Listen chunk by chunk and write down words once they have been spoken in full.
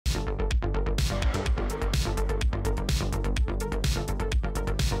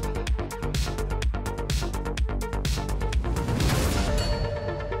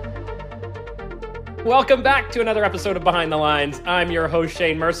Welcome back to another episode of Behind the Lines. I'm your host,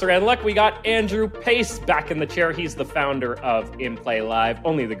 Shane Mercer, and look, we got Andrew Pace back in the chair. He's the founder of inplayLIVE,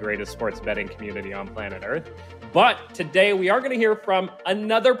 only the greatest sports betting community on planet Earth. But today we are going to hear from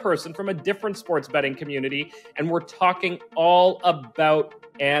another person from a different sports betting community, and we're talking all about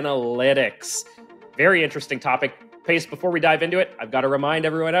analytics. Very interesting topic. Pace, before we dive into it, I've got to remind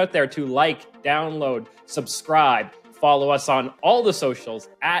everyone out there to like, download, subscribe, follow us on all the socials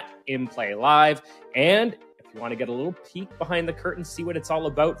at inplayLIVE. And if you want to get a little peek behind the curtain, see what it's all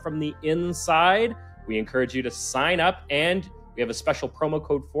about from the inside, we encourage you to sign up. And we have a special promo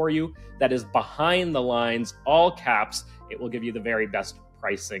code for you that is behind the lines, all caps. It will give you the very best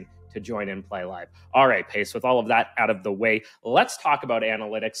pricing to join inplayLIVE. All right, Pace, with all of that out of the way, let's talk about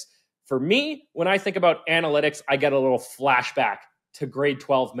analytics. For me, when I think about analytics, I get a little flashback to grade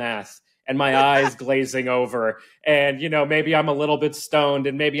 12 math and my eyes glazing over. And, you know, maybe I'm a little bit stoned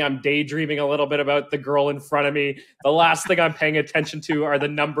and maybe I'm daydreaming a little bit about the girl in front of me. The last thing I'm paying attention to are the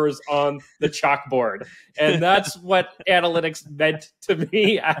numbers on the chalkboard. And that's what analytics meant to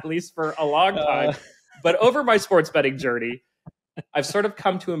me, at least for a long time. But over my sports betting journey, I've sort of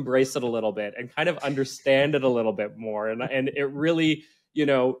come to embrace it a little bit and kind of understand it a little bit more. And it really, you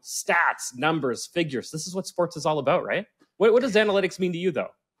know, stats, numbers, figures. This is what sports is all about, right? What does analytics mean to you, though?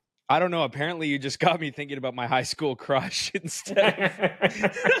 I don't know. Apparently, you just got me thinking about my high school crush instead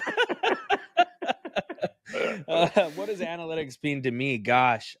of... what does analytics mean to me?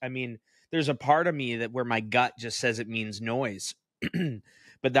 Gosh, I mean, there's a part of me that where my gut just says it means noise.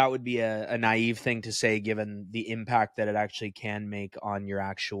 But that would be a naive thing to say, given the impact that it actually can make on your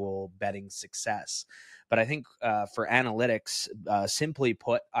actual betting success. But I think for analytics, simply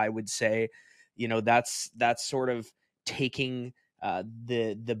put, I would say, you know, that's sort of taking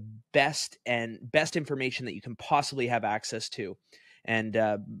the best information that you can possibly have access to, and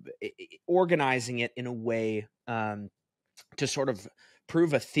organizing it in a way to sort of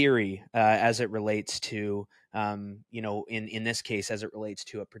prove a theory as it relates to, you know, in this case, as it relates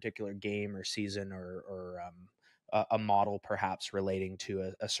to a particular game or season or a model perhaps relating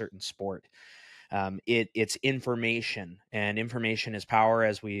to a certain sport. It's information, and information is power,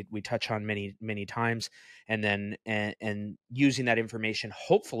 as we touch on many times. And then and using that information,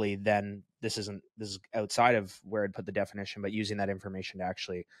 hopefully, then this is outside of where I'd put the definition, but using that information to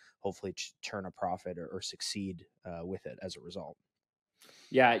actually hopefully turn a profit or succeed with it as a result.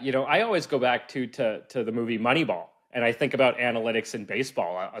 Yeah, you know, I always go back to the movie Moneyball. And I think about analytics in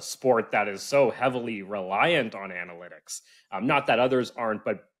baseball, a sport that is so heavily reliant on analytics. Not that others aren't,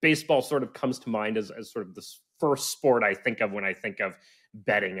 but baseball sort of comes to mind as sort of this first sport I think of when I think of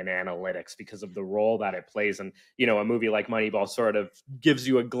betting and analytics, because of the role that it plays. And, you know, a movie like Moneyball sort of gives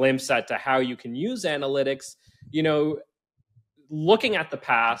you a glimpse at to how you can use analytics, you know, looking at the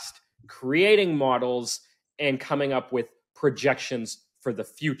past, creating models, and coming up with projections for the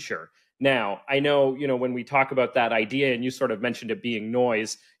future. Now, I know, you know, when we talk about that idea, and you sort of mentioned it being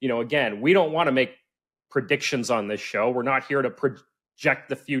noise, you know, again, we don't want to make predictions on this show. We're not here to project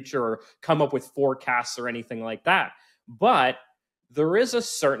the future or come up with forecasts or anything like that. But there is a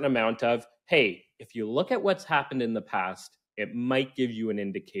certain amount of, hey, if you look at what's happened in the past, it might give you an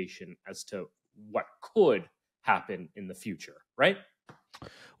indication as to what could happen in the future, right?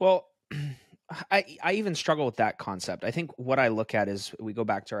 Well, I even struggle with that concept. I think what I look at is, we go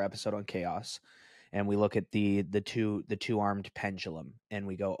back to our episode on chaos, and we look at the two-armed pendulum, and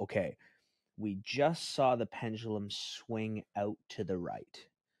we go, okay, we just saw the pendulum swing out to the right.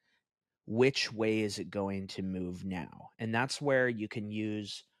 Which way is it going to move now? And that's where you can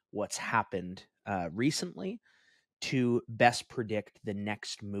use what's happened recently to best predict the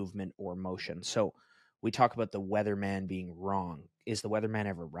next movement or motion. So we talk about the weatherman being wrong. Is the weatherman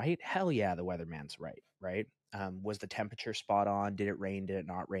ever right? Hell yeah, the weatherman's right, right? Was the temperature spot on? Did it rain? Did it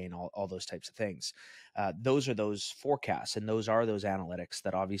not rain? All those types of things. Those are those forecasts, and those are those analytics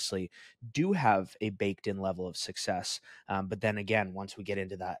that obviously do have a baked-in level of success. But then again, once we get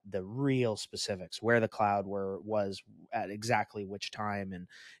into the real specifics, where the cloud was at exactly which time,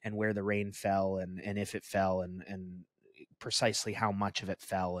 and where the rain fell, and if it fell, and precisely how much of it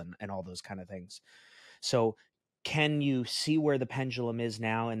fell, and all those kind of things. So can you see where the pendulum is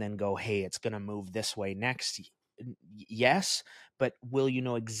now and then go, hey, it's going to move this way next? Yes, but will you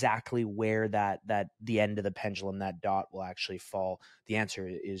know exactly where that the end of the pendulum, that dot, will actually fall? The answer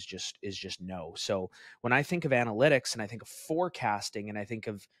is just no. So when I think of analytics, and I think of forecasting, and I think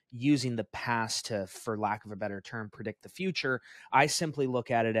of using the past to, for lack of a better term, predict the future, I simply look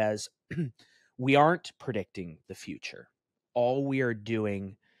at it as we aren't predicting the future. All we are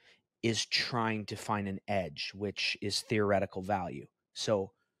doing is trying to find an edge, which is theoretical value.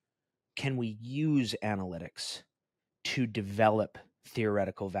 So can we use analytics to develop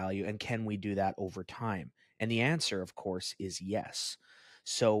theoretical value, and can we do that over time? And the answer, of course, is yes.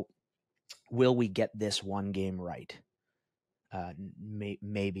 So will we get this one game right?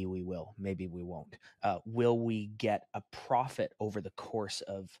 Maybe we will, maybe we won't. Will we get a profit over the course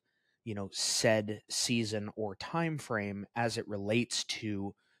of, said season or time frame as it relates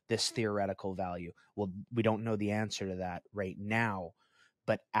to this theoretical value? Well, we don't know the answer to that right now,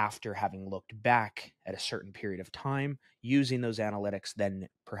 but after having looked back at a certain period of time using those analytics, then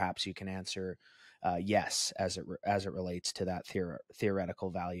perhaps you can answer yes, as it relates to that theoretical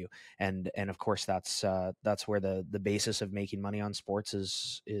value, and of course that's where the basis of making money on sports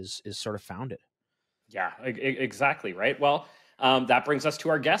is sort of founded. Yeah, exactly right. Well, that brings us to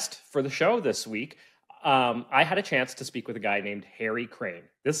our guest for the show this week. I had a chance to speak with a guy named Harry Crane.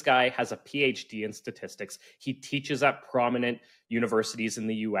 This guy has a PhD in statistics. He teaches at prominent universities in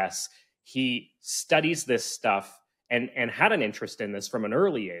the US. He studies this stuff and had an interest in this from an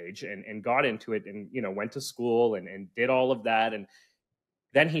early age and got into it and, went to school and did all of that. And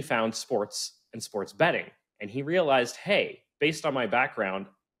then he found sports and sports betting. And he realized, hey, based on my background,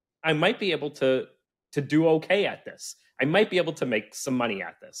 I might be able to do okay at this. I might be able to make some money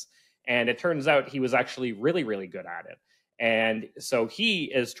at this. And it turns out he was actually really, really good at it. And so he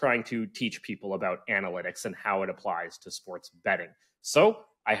is trying to teach people about analytics and how it applies to sports betting. So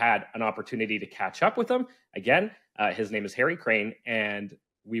I had an opportunity to catch up with him. Again, his name is Harry Crane, and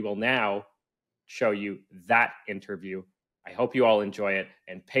we will now show you that interview. I hope you all enjoy it.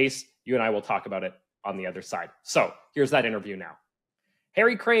 And Pace, you and I will talk about it on the other side. So here's that interview now.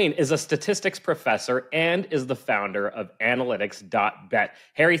 Harry Crane is a statistics professor and is the founder of analytics.bet.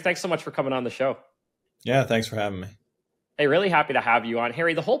 Harry, thanks so much for coming on the show. Yeah, thanks for having me. Hey, really happy to have you on.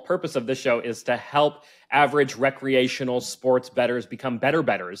 Harry, the whole purpose of this show is to help average recreational sports bettors become better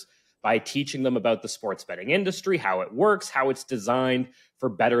bettors by teaching them about the sports betting industry, how it works, how it's designed for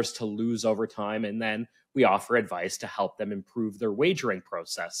bettors to lose over time, and then we offer advice to help them improve their wagering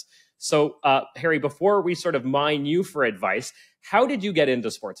process. So, Harry, before we sort of mine you for advice, how did you get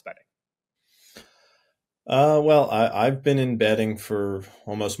into sports betting? Well, I've been in betting for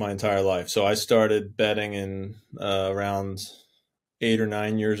almost my entire life. So I started betting in around 8 or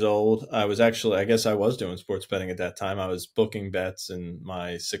 9 years old. I guess I was doing sports betting at that time. I was booking bets in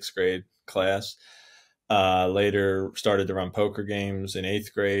my 6th grade class. Later started to run poker games in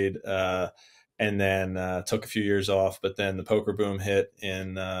 8th grade. And then took a few years off, but then the poker boom hit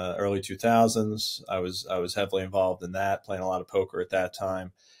in early 2000s. I was heavily involved in that, playing a lot of poker at that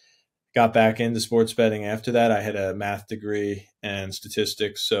time. Got back into sports betting after that. I had a math degree and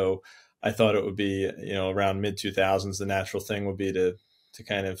statistics, so I thought it would be, around mid 2000s, the natural thing would be to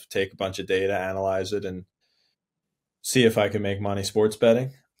kind of take a bunch of data, analyze it, and see if I could make money sports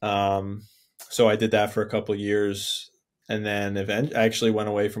betting. So I did that for a couple of years. And then I actually went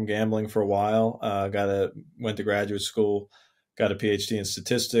away from gambling for a while. Went to graduate school, got a PhD in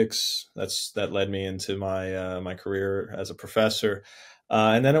statistics. That led me into my career as a professor.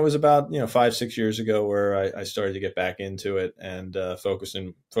 And then it was about 5-6 years ago where I started to get back into it and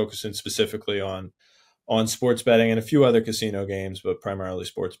focusing specifically on sports betting and a few other casino games, but primarily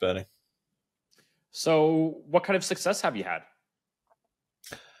sports betting. So, what kind of success have you had?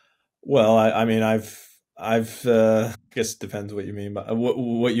 Well, I guess it depends what you mean by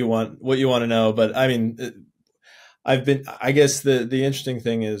what you want to know. But I mean, I guess the interesting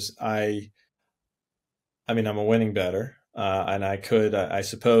thing is I'm a winning bettor, and I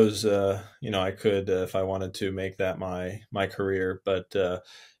suppose, I could, if I wanted to, make that my career. But,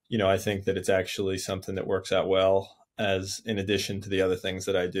 I think that it's actually something that works out well as in addition to the other things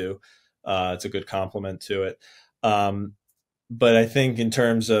that I do. It's a good complement to it. But I think in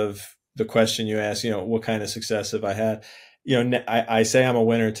terms of the question you asked, what kind of success have I had? I say I'm a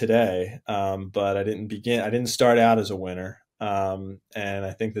winner today, but I didn't start out as a winner. And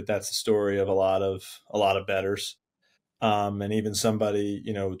I think that that's the story of a lot of bettors. And even somebody,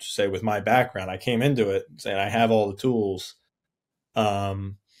 say with my background, I came into it saying I have all the tools.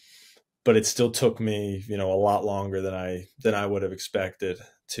 But it still took me, a lot longer than I would have expected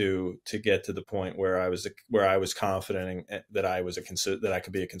to get to the point where I was confident that I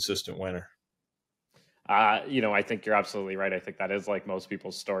could be a consistent winner. I think you're absolutely right. I think that is like most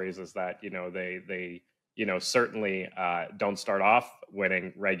people's stories, is that they certainly don't start off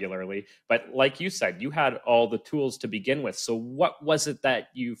winning regularly, but like you said, you had all the tools to begin with. So what was it that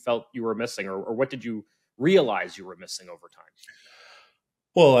you felt you were missing, or what did you realize you were missing over time?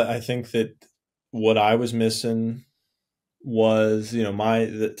 Well, I think that what I was missing was,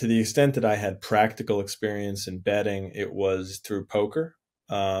 to the extent that I had practical experience in betting, it was through poker.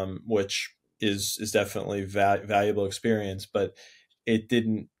 which is definitely valuable experience, but it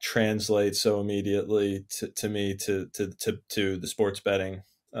didn't translate so immediately to me to the sports betting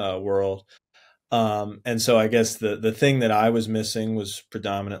world. And so I guess the thing that I was missing was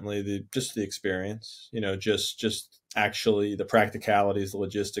predominantly just the experience, just actually the practicalities, the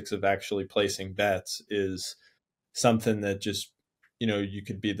logistics of actually placing bets is something that just, you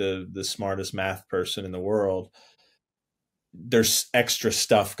could be the smartest math person in the world. There's extra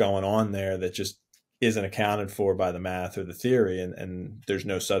stuff going on there that just isn't accounted for by the math or the theory. And there's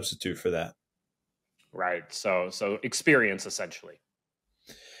no substitute for that. Right. So experience, essentially.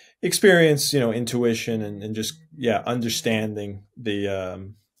 Experience, intuition, and just, understanding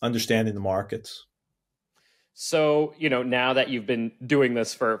the markets. So, now that you've been doing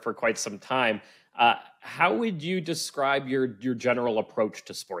this for quite some time, how would you describe your general approach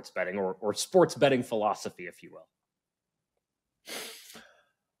to sports betting or sports betting philosophy, if you will?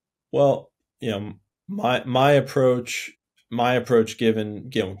 Well, my approach, given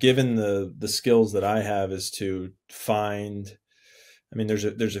the skills that I have, is to find. I mean,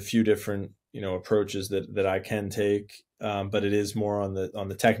 there's a few different approaches that I can take, but it is more on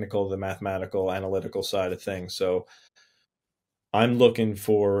the technical, the mathematical, analytical side of things. So I'm looking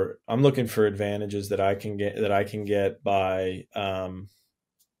for advantages that I can get by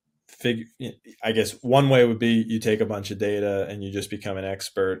I guess one way would be you take a bunch of data and you just become an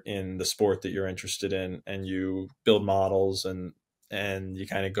expert in the sport that you're interested in, and you build models and you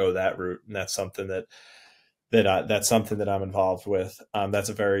kind of go that route. And that's something that's something that I'm involved with. That's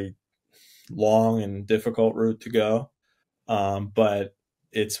a very long and difficult route to go. But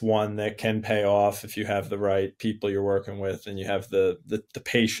it's one that can pay off if you have the right people you're working with, and you have the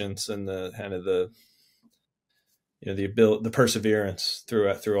patience and the kind of the ability, the perseverance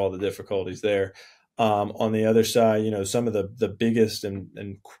through all the difficulties there. On the other side, some of the biggest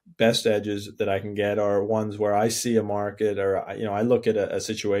and best edges that I can get are ones where I see a market, or I look at a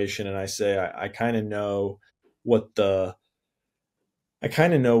situation and I say I kind of know what the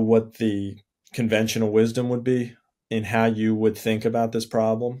conventional wisdom would be in how you would think about this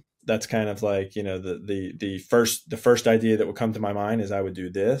problem. That's kind of like, the first idea that would come to my mind is I would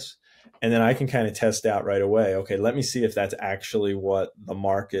do this. And then I can kind of test out right away. Okay, let me see if that's actually what the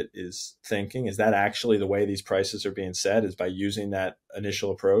market is thinking. Is that actually the way these prices are being set, is by using that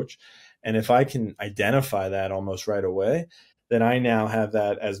initial approach? And if I can identify that almost right away, then I now have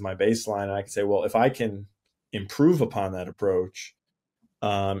that as my baseline. And I can say, well, if I can improve upon that approach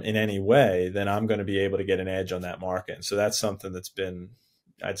in any way, then I'm going to be able to get an edge on that market. And so that's something that's been,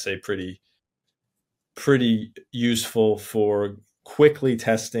 I'd say, pretty useful for quickly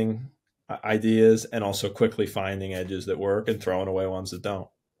testing ideas, and also quickly finding edges that work and throwing away ones that don't.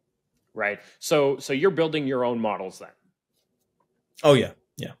 Right. So you're building your own models then? Oh yeah.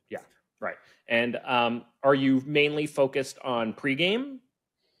 Right. And are you mainly focused on pregame,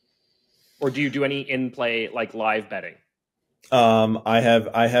 or do you do any in-play, like live betting? I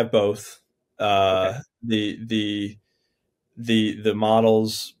have both. Okay. The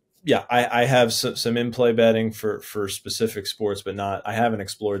models. Yeah, I have some in-play betting for specific sports, but I haven't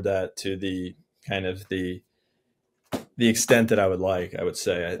explored that to the kind of the extent that I would like. I would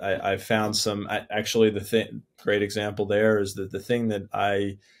say I found some, actually great example there is that the thing that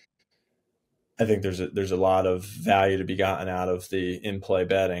I think there's a lot of value to be gotten out of the in-play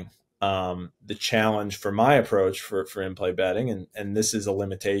betting. The challenge for my approach for in-play betting, and this is a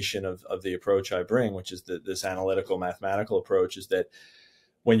limitation of the approach I bring, which is this analytical mathematical approach, is that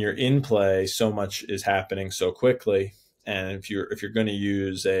when you're in play, so much is happening so quickly. And if you're going to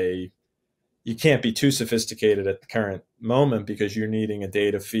use you can't be too sophisticated at the current moment, because you're needing a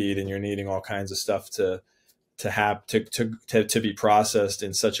data feed and you're needing all kinds of stuff to be processed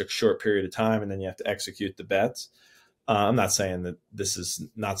in such a short period of time. And then you have to execute the bets. I'm not saying that this is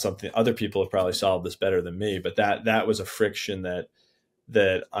not something other people have probably solved this better than me, but that was a friction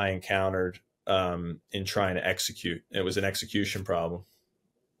that I encountered in trying to execute. It was an execution problem.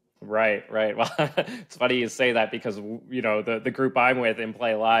 Right. Well, it's funny you say that, because the group I'm with,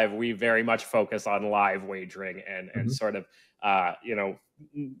 inplayLIVE, we very much focus on live wagering and sort of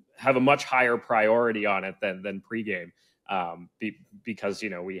have a much higher priority on it than pregame, because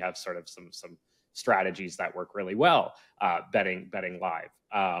we have sort of some strategies that work really well betting live.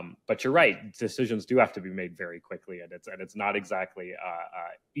 But you're right, decisions do have to be made very quickly, and it's not exactly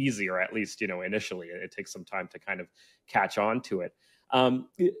easy, or at least initially it takes some time to kind of catch on to it.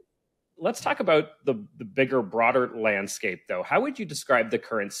 Let's talk about the bigger, broader landscape, though. How would you describe the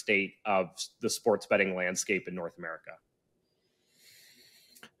current state of the sports betting landscape in North America?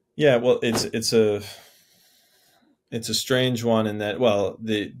 Yeah, well, it's it's a strange one in that, well,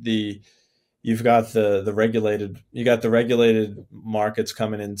 you've got the regulated markets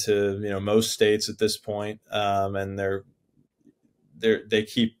coming into, most states at this point, and they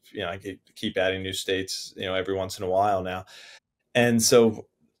keep, keep adding new states, every once in a while now. And so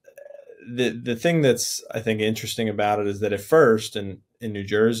the thing that's, I think, interesting about it is that at first in New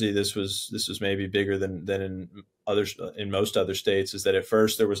Jersey, this was maybe bigger than in most other states, is that at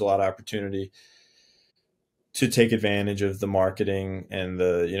first there was a lot of opportunity to take advantage of the marketing and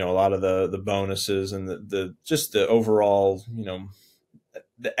a lot of the bonuses and the just the overall,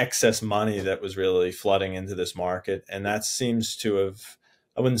 the excess money that was really flooding into this market. And that seems to have,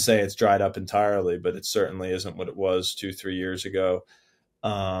 I wouldn't say it's dried up entirely, but it certainly isn't what it was 2-3 years ago.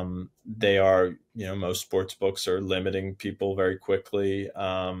 They are, most sports books are limiting people very quickly.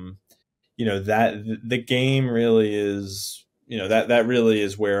 That the game really is, that really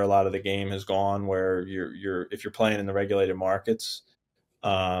is where a lot of the game has gone, where if you're playing in the regulated markets,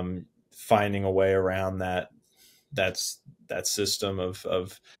 finding a way around that system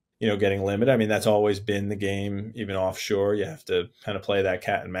of getting limited. I mean, that's always been the game, even offshore. You have to kind of play that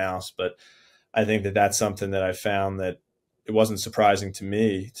cat and mouse. But I think that that's something that I found that it wasn't surprising to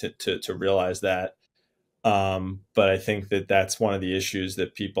me to realize that. But I think that that's one of the issues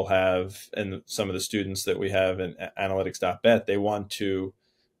that people have, and some of the students that we have in analytics.bet, they want to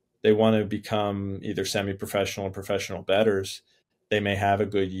become either semi-professional or professional bettors. They may have a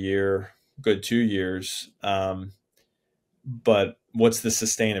good 2 years. But what's the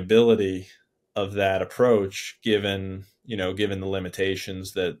sustainability of that approach given the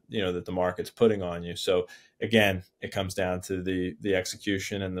limitations that, that the market's putting on you? So again, it comes down to the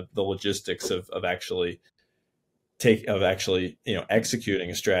execution and the logistics of actually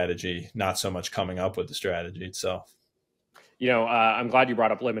executing a strategy, not so much coming up with the strategy itself. I'm glad you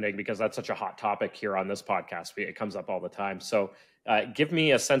brought up limiting, because that's such a hot topic here on this podcast. It comes up all the time. So give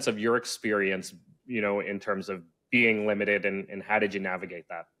me a sense of your experience, in terms of being limited, and how did you navigate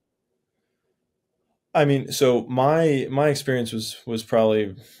that? I mean, so my experience was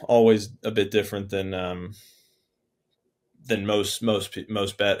probably always a bit different than most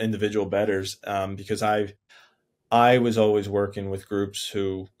individual bettors, because I was always working with groups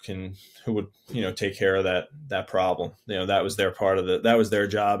who would, take care of that problem. That was that was their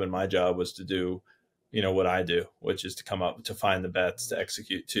job, and my job was to do, what I do, which is to find the bets, to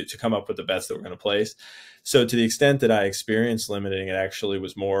execute, to come up with the bets that we're going to place. So to the extent that I experienced limiting, it actually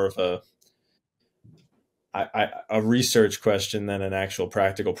was more of a research question than an actual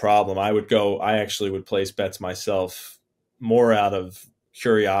practical problem. I actually would place bets myself more out of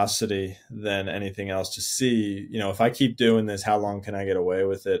curiosity than anything else, to see, if I keep doing this, how long can I get away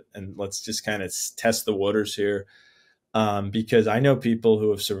with it? And let's just kind of test the waters here. Because I know people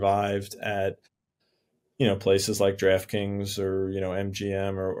who have survived at, places like DraftKings or,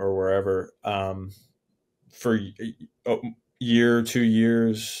 MGM or wherever, for a year, 2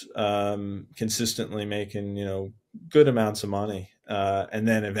 years, consistently making, good amounts of money, and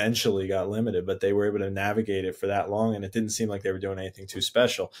then eventually got limited, but they were able to navigate it for that long, and it didn't seem like they were doing anything too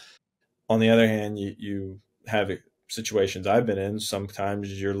special. On the other hand, you have situations I've been in,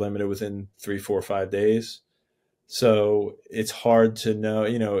 sometimes you're limited within 3, 4, 5 days. So it's hard to know,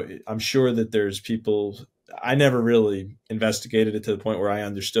 I'm sure that there's people, I never really investigated it to the point where I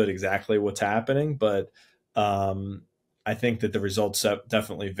understood exactly what's happening, but I think that the results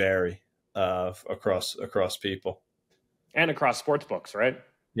definitely vary across people. And across sports books, right?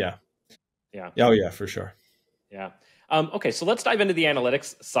 Yeah. Yeah. Oh yeah, for sure. Yeah. Okay, so let's dive into the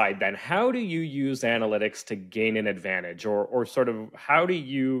analytics side then. How do you use analytics to gain an advantage, or sort of how do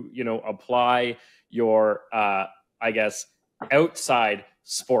you, apply your, outside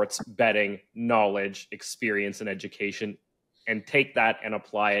sports betting knowledge, experience, and education, and take that and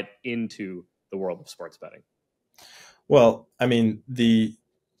apply it into the world of sports betting? Well, I mean, the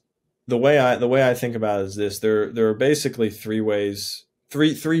way I think about it is this: there are basically three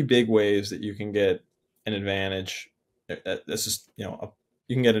big ways that you can get an advantage. This is, you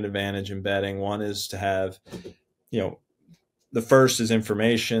can get an advantage in betting. One is to have, the first is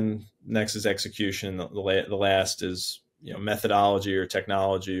information, next is execution, the last is, methodology or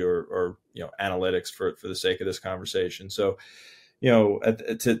technology or analytics for the sake of this conversation. So,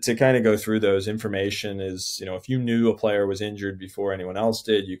 to kind of go through those, information is, if you knew a player was injured before anyone else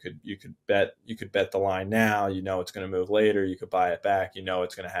did, you could bet the line now, it's going to move later, you could buy it back,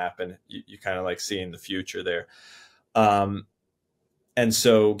 it's going to happen. You kind of like seeing the future there. And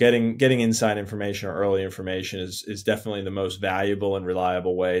so getting inside information or early information is definitely the most valuable and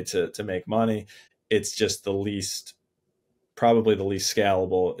reliable way to make money. It's just the least probably the least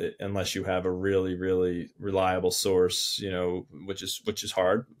scalable unless you have a really, really reliable source, which is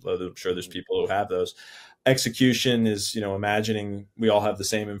hard. Although I'm sure there's people who have those. Execution is, imagining we all have the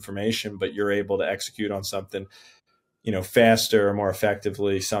same information, but you're able to execute on something, faster or more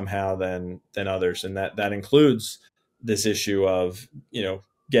effectively somehow than others. And that includes this issue of,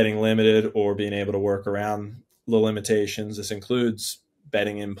 getting limited or being able to work around the limitations. This includes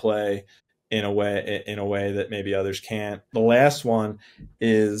betting in play in a way that maybe others can't. The last one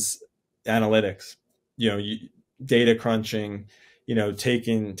is analytics, data crunching,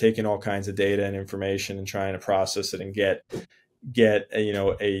 taking all kinds of data and information and trying to process it and get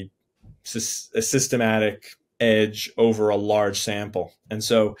a systematic edge over a large sample. And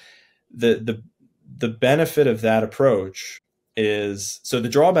so the benefit of that approach is, so the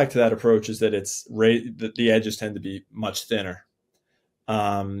drawback to that approach is that the edges tend to be much thinner.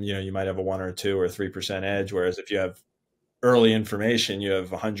 You might have a 1 or 2 or 3% edge, whereas if you have early information, you have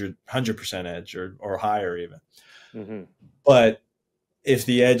 100% edge or higher even. Mm-hmm. But if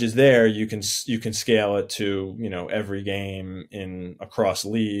the edge is there, you can scale it to, every game across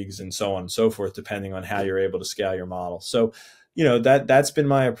leagues and so on and so forth, depending on how you're able to scale your model. So, that's been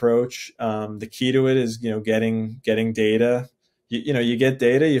my approach. The key to it is, getting data. You get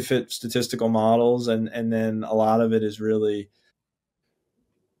data, you fit statistical models, and then a lot of it is really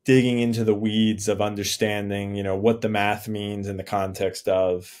digging into the weeds of understanding, what the math means in the context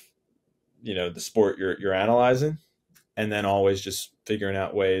of, the sport you're analyzing, and then always just figuring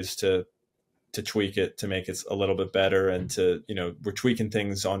out ways to tweak it to make it a little bit better, and to, we're tweaking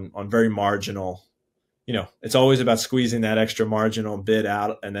things on very marginal. It's always about squeezing that extra marginal bit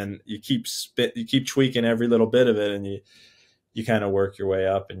out, and then you keep tweaking every little bit of it, and you kind of work your way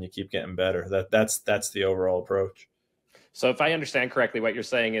up and you keep getting better. That's the overall approach. So if I understand correctly, what you're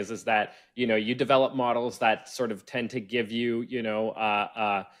saying is that, you develop models that sort of tend to give you,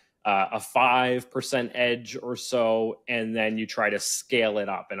 a 5% edge or so, and then you try to scale it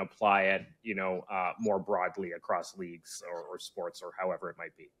up and apply it, more broadly across leagues or sports or however it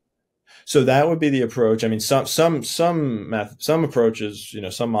might be. So that would be the approach. I mean, some approaches,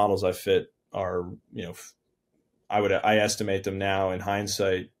 some models I fit are, I estimate them now in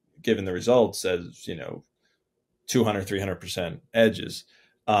hindsight, given the results, as 200, 300% edges.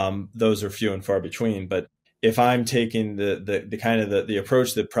 Those are few and far between. But if I'm taking the kind of the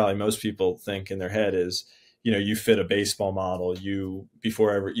approach that probably most people think in their head is, you fit a baseball model,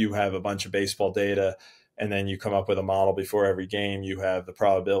 before you have a bunch of baseball data, and then you come up with a model before every game. You have the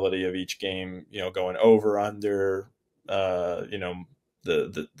probability of each game, going over, under,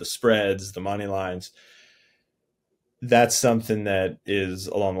 the spreads, the money lines. That's something that is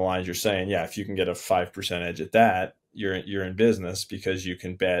along the lines you're saying. Yeah, if you can get a 5% edge at that, you're in business, because you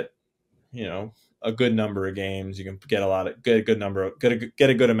can bet, a good number of games. You can get a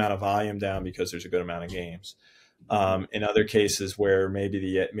good amount of volume down because there's a good amount of games. In other cases where maybe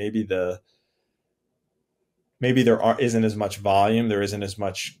there isn't as much volume, there isn't as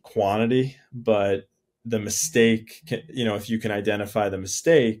much quantity, but the mistake, if you can identify the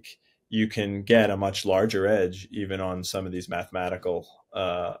mistake, you can get a much larger edge even on some of these mathematical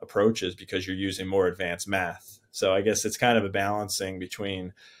approaches, because you're using more advanced math. So I guess it's kind of a balancing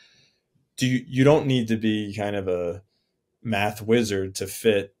between, you don't need to be kind of a math wizard to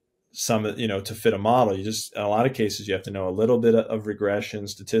fit to fit a model. You just, in a lot of cases, you have to know a little bit of regression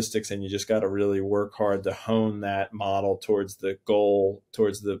statistics, and you just got to really work hard to hone that model towards the goal,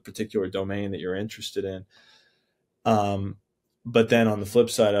 towards the particular domain that you're interested in. But then on the flip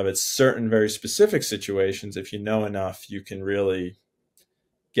side of it, certain very specific situations, if you know enough, you can really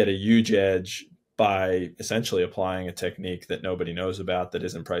get a huge edge by essentially applying a technique that nobody knows about, that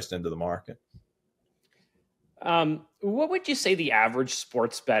isn't priced into the market. What would you say the average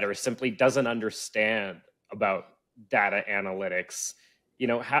sports bettor simply doesn't understand about data analytics?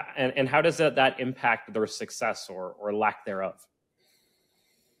 How does that impact their success or lack thereof?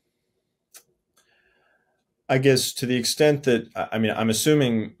 I guess to the extent that, I'm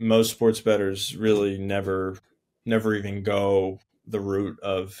assuming most sports bettors really never even go the route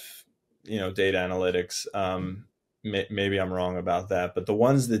of, data analytics. Maybe I'm wrong about that, but the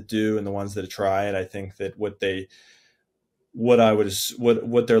ones that do and the ones that try it, I think that what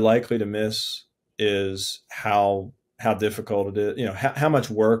they're likely to miss is how difficult it is, how much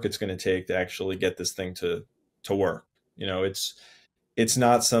work it's going to take to actually get this thing to work. It's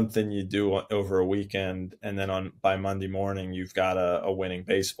not something you do over a weekend, and then by Monday morning you've got a winning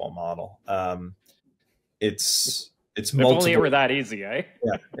baseball model. It's if only it were that easy, eh?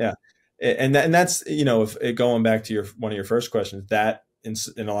 Yeah. And that's, if going back to one of your first questions, that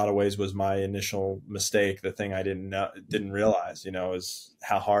in a lot of ways was my initial mistake. The thing I didn't realize, is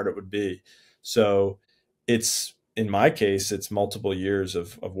how hard it would be. So it's, in my case, it's multiple years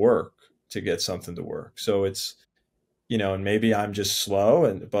of work to get something to work. So it's, and maybe I'm just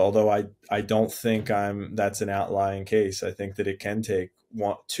slow, but although I don't think that's an outlying case. I think that it can take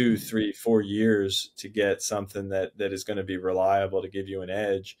 1, 2, 3, 4 years to get something that is going to be reliable to give you an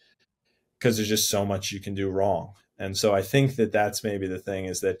edge, because there's just so much you can do wrong. And so I think that that's maybe the thing,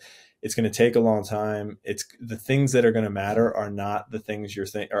 is that it's going to take a long time. It's the things that are going to matter are not the things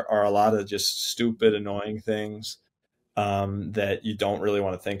are a lot of just stupid, annoying things that you don't really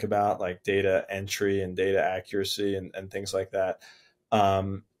want to think about, like data entry and data accuracy and things like that.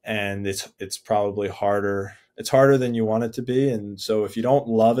 And it's probably harder. It's harder than you want it to be. And so if you don't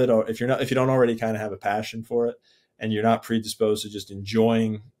love it, or if you don't already kind of have a passion for it, and you're not predisposed to just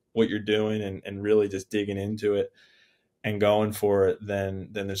enjoying what you're doing and really just digging into it and going for it, then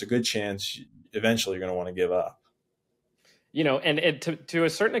there's a good chance eventually you're going to want to give up. And to a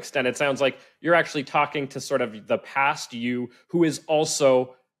certain extent, it sounds like you're actually talking to sort of the past you, who is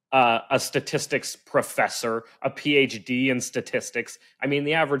also a statistics professor, a PhD in statistics. I mean,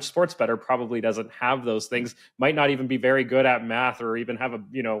 the average sports bettor probably doesn't have those things, might not even be very good at math, or even have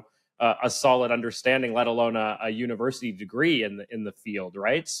a solid understanding, let alone a university degree in the field,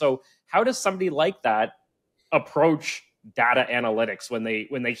 right? So how does somebody like that approach data analytics when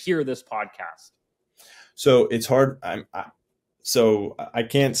they hear this podcast? So it's hard. So I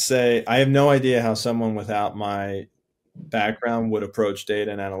can't say, I have no idea how someone without my background would approach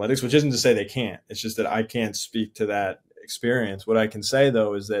data and analytics, which isn't to say they can't. It's just that I can't speak to that experience. What I can say,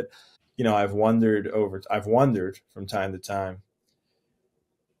 though, is that, I've wondered from time to time,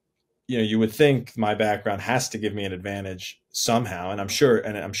 you would think my background has to give me an advantage somehow. And I'm sure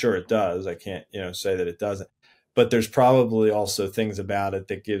it does. I can't, say that it doesn't. But there's probably also things about it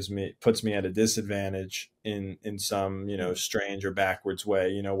that puts me at a disadvantage in some, strange or backwards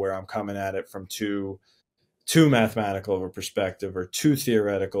way, where I'm coming at it from too mathematical of a perspective, or too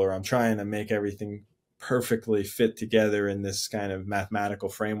theoretical, or I'm trying to make everything perfectly fit together in this kind of mathematical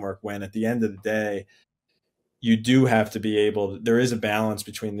framework, when at the end of the day, you do have to be there is a balance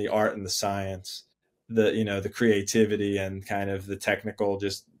between the art and the science, the creativity and kind of the technical,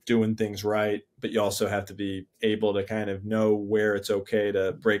 just doing things right. But you also have to be able to kind of know where it's okay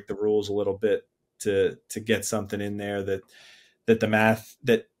to break the rules a little bit to get something in there that the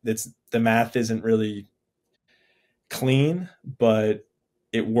math isn't really clean, but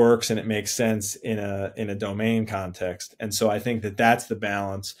it works and it makes sense in a domain context. And so I think that that's the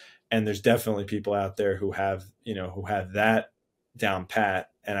balance. And there's definitely people out there who have that down pat.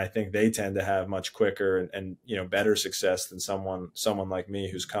 And I think they tend to have much quicker and better success than someone like me,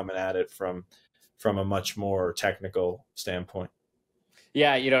 who's coming at it from a much more technical standpoint.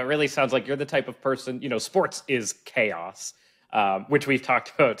 Yeah, it really sounds like you're the type of person, sports is chaos, which we've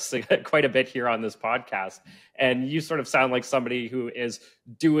talked about quite a bit here on this podcast. And you sort of sound like somebody who is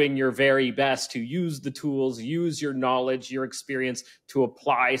doing your very best to use the tools, use your knowledge, your experience to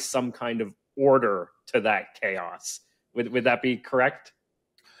apply some kind of order to that chaos. Would that be correct?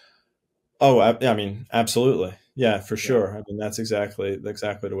 Oh, I mean, absolutely. Yeah, for sure. I mean, that's exactly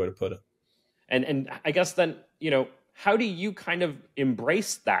the way to put it. And I guess then, how do you kind of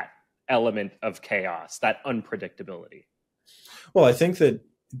embrace that element of chaos, that unpredictability? Well, I think that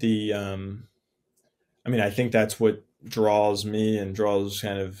I think that's what draws me and draws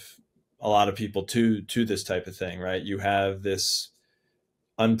kind of a lot of people to this type of thing, right? You have this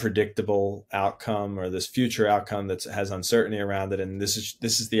unpredictable outcome, or this future outcome that has uncertainty around it, and this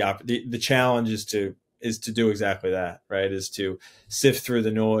is the challenge is to do exactly that, right? Is to sift through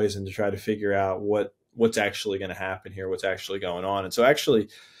the noise and to try to figure out what's actually going to happen here, what's actually going on. And so actually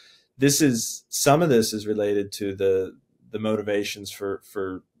some of this is related to the motivations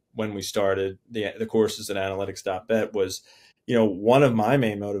for when we started the courses at analytics.bet. Was, one of my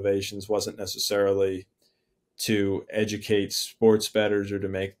main motivations wasn't necessarily to educate sports bettors or to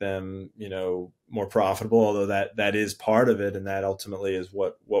make them, more profitable, although that is part of it. And that ultimately is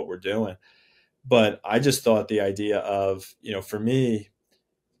what we're doing. But I just thought the idea of, for me,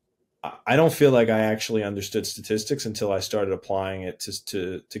 I don't feel like I actually understood statistics until I started applying it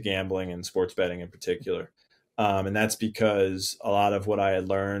to gambling and sports betting in particular. And that's because a lot of what I had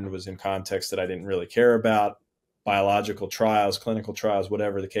learned was in context that I didn't really care about: biological trials, clinical trials,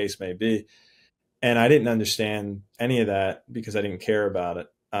 whatever the case may be. And I didn't understand any of that because I didn't care about it.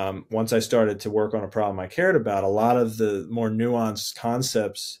 Once I started to work on a problem I cared about, a lot of the more nuanced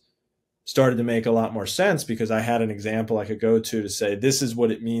concepts started to make a lot more sense, because I had an example I could go to say, this is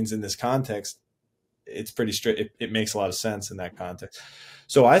what it means in this context. it's pretty strict. It makes a lot of sense in that context.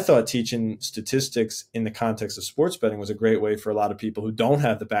 So I thought teaching statistics in the context of sports betting was a great way for a lot of people who don't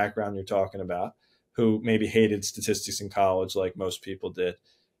have the background you're talking about, who maybe hated statistics in college like most people did,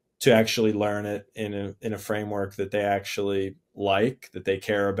 to actually learn it in a framework that they actually like, that they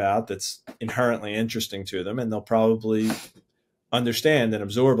care about, that's inherently interesting to them, and they'll probably understand and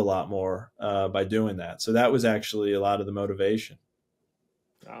absorb a lot more by doing that. So that was actually a lot of the motivation.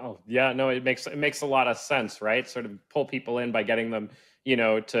 Oh, yeah, no, it makes a lot of sense, right? Sort of pull people in by getting them, you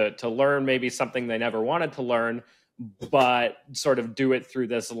know, to learn maybe something they never wanted to learn, but sort of do it through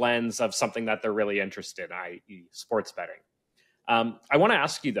this lens of something that they're really interested in, i.e. sports betting. I want to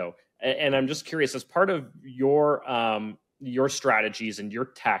ask you though, and I'm just curious, as part of your strategies and your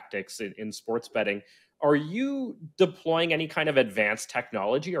tactics in sports betting, are you deploying any kind of advanced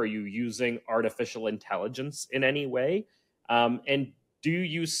technology? Are you using artificial intelligence in any way? And do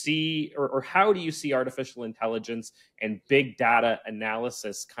you see, or how do you see artificial intelligence and big data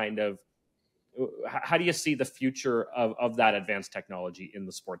analysis kind of, how do you see the future of that advanced technology in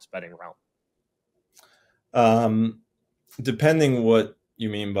the sports betting realm? Depending what you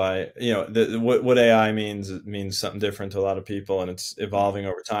mean by, you know, what AI means, it means something different to a lot of people, and it's evolving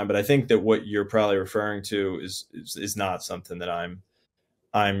over time. But I think that what you're probably referring to is not something that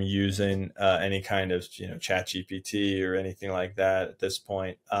I'm using any kind of, you know, chat GPT or anything like that at this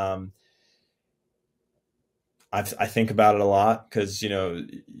point. I think about it a lot because, you know,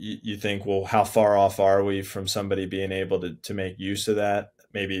 you think, well, how far off are we from somebody being able to make use of that?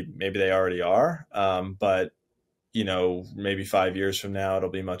 Maybe they already are, but you know, maybe 5 years from now, it'll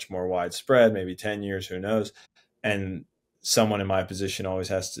be much more widespread, maybe 10 years, who knows? And someone in my position always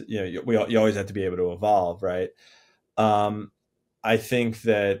has to, you know, you always have to be able to evolve, right? I think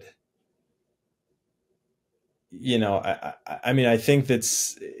that, you know, I mean, I think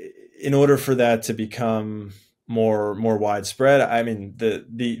that's, in order for that to become more widespread, I mean,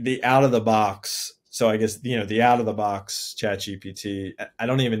 the out of the box. So I guess, you know, the out of the box chat GPT, I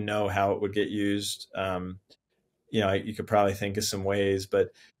don't even know how it would get used. You know, you could probably think of some ways, but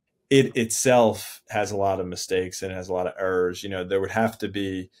it itself has a lot of mistakes and it has a lot of errors. You know, there would have to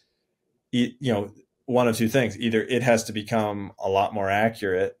be, you know, one of two things. Either it has to become a lot more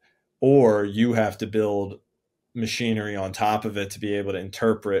accurate, or you have to build machinery on top of it to be able to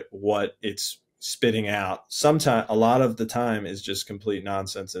interpret what it's spitting out. Sometimes, a lot of the time, is just complete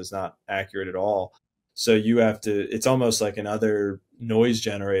nonsense. It's not accurate at all. So you have to, it's almost like another noise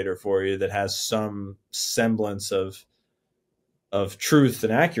generator for you that has some semblance of truth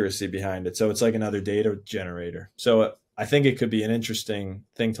and accuracy behind it. So it's like another data generator. So I think it could be an interesting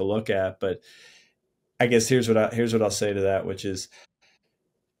thing to look at, but I guess here's what I'll say to that, which is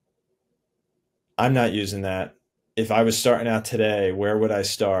I'm not using that. If I was starting out today, where would I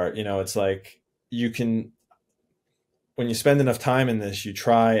start? You know, it's like, you can, when you spend enough time in this, you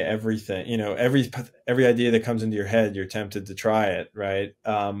try everything, you know, every idea that comes into your head, you're tempted to try it. Right.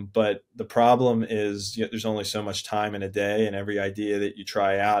 But the problem is, you know, there's only so much time in a day, and every idea that you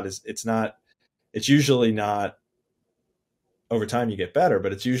try out it's usually not, over time you get better,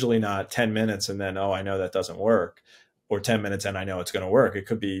 but it's usually not 10 minutes and then, oh, I know that doesn't work, or 10 minutes and I know it's going to work. It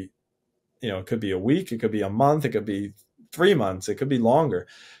could be, you know, it could be a week, it could be a month, it could be 3 months, it could be longer.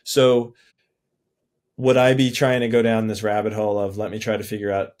 So would I be trying to go down this rabbit hole of, let me try to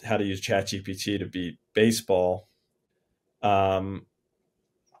figure out how to use ChatGPT to beat baseball?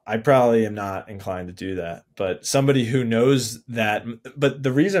 I probably am not inclined to do that, but somebody who knows that. But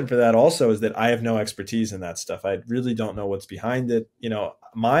the reason for that also is that I have no expertise in that stuff. I really don't know what's behind it. You know,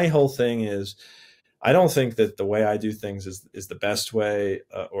 my whole thing is, I don't think that the way I do things is the best way,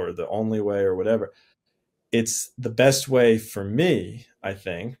 or the only way, or whatever. It's the best way for me, I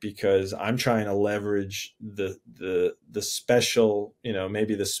think, because I'm trying to leverage the special, you know,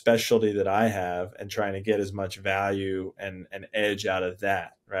 maybe the specialty that I have, and trying to get as much value and edge out of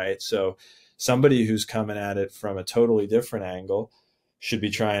that. Right. So somebody who's coming at it from a totally different angle should be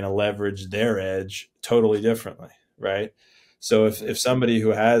trying to leverage their edge totally differently. Right. So if somebody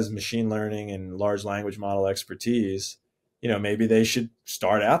who has machine learning and large language model expertise, you know, maybe they should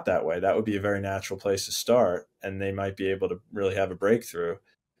start out that way. That would be a very natural place to start, and they might be able to really have a breakthrough.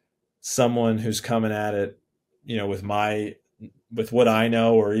 Someone who's coming at it, you know, with what I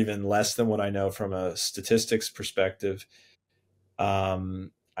know, or even less than what I know from a statistics perspective,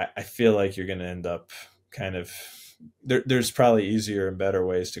 I feel like you're going to end up kind of, there's probably easier and better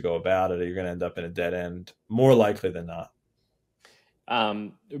ways to go about it, or you're going to end up in a dead end, more likely than not.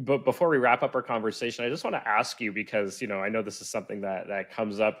 But before we wrap up our conversation, I just want to ask you, because, you know, I know this is something that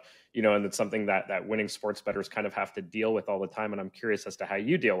comes up, you know, and it's something that winning sports bettors kind of have to deal with all the time. And I'm curious as to how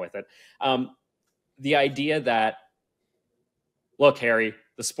you deal with it. the idea that, look, Harry,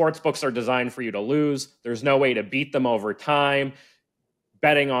 the sports books are designed for you to lose. There's no way to beat them over time.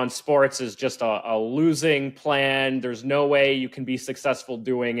 Betting on sports is just a losing plan. There's no way you can be successful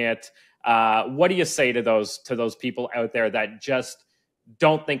doing it. What do you say to those people out there that just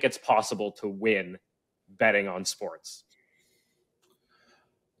don't think it's possible to win betting on sports?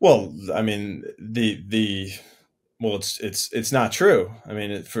 Well, I mean, well, it's not true. I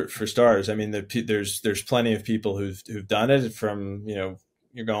mean, for starters, I mean, there's plenty of people who've done it from,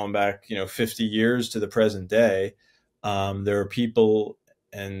 you're going back, 50 years to the present day. There are people,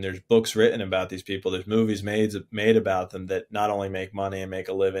 and there's books written about these people. There's movies made about them that not only make money and make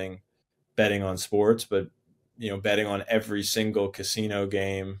a living betting on sports, but, betting on every single casino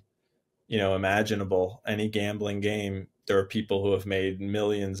game, imaginable, any gambling game. There are people who have made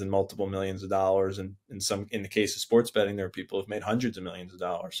millions and multiple millions of dollars. And in the case of sports betting, there are people who have made hundreds of millions of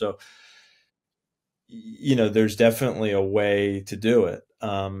dollars. So, there's definitely a way to do it.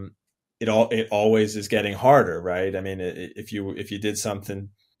 It always is getting harder, right? I mean, if you did something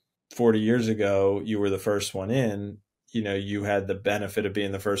 40 years ago, you were the first one in, you had the benefit of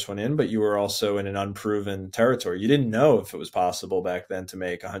being the first one in, but you were also in an unproven territory. You didn't know if it was possible back then to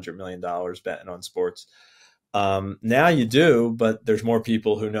make $100 million betting on sports. Now you do, but there's more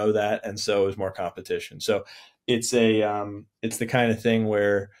people who know that, and so is more competition. So it's the kind of thing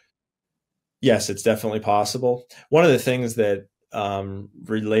where, yes, it's definitely possible. One of the things that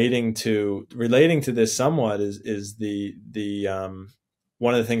relating to this somewhat is the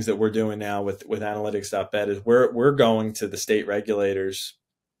one of the things that we're doing now with analytics.bet is we're going to the state regulators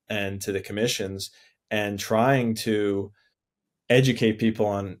and to the commissions and trying to educate people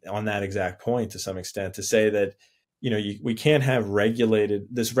on that exact point to some extent, to say that, we can't have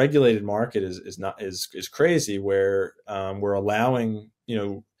this regulated market is crazy, where we're allowing,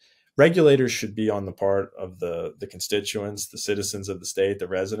 regulators should be on the part of the constituents, the citizens of the state, the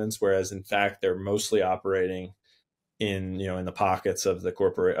residents, whereas in fact they're mostly operating in the pockets of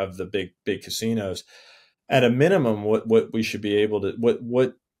the big casinos. At a minimum, what we should be able to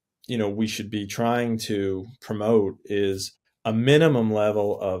what we should be trying to promote is a minimum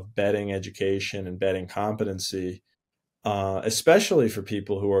level of betting education and betting competency, especially for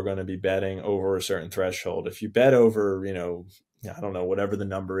people who are going to be betting over a certain threshold. If you bet over, I don't know, whatever the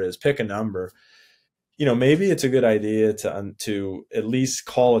number is, pick a number, maybe it's a good idea to at least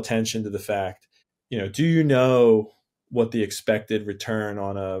call attention to the fact, do you know what the expected return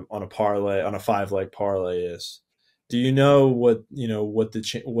on a parlay, on a 5-leg parlay is? Do you know what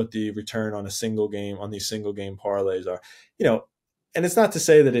the return on these single game parlays are? And it's not to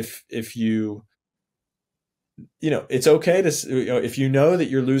say that if you it's okay to, if you know that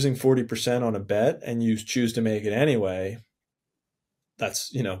you're losing 40% on a bet and you choose to make it anyway,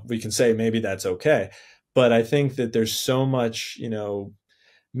 that's, we can say maybe that's okay. But I think that there's so much,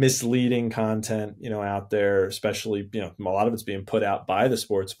 misleading content, out there, especially, a lot of it's being put out by the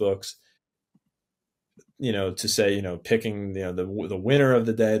sports books, to say, picking, the winner of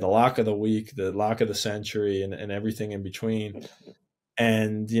the day, the lock of the week, the lock of the century, and everything in between.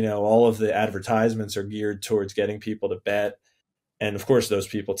 And, all of the advertisements are geared towards getting people to bet. And of course, those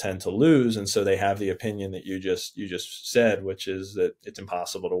people tend to lose. And so they have the opinion that you just said, which is that it's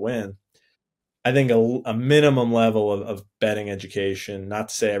impossible to win. I think a minimum level of betting education, not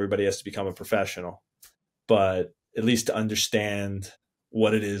to say everybody has to become a professional, but at least to understand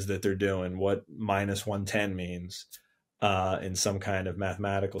what it is that they're doing, what minus 110 means in some kind of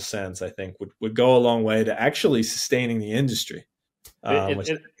mathematical sense, I think would go a long way to actually sustaining the industry, which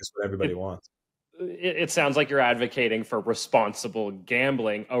is what everybody wants. It sounds like you're advocating for responsible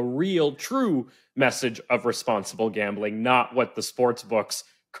gambling, a real, true message of responsible gambling, not what the sports books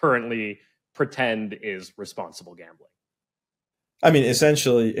currently pretend is responsible gambling. I mean,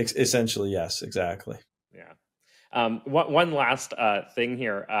 essentially, yes, exactly. Yeah. One last thing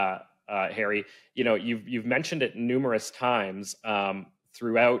here, Harry. You've mentioned it numerous times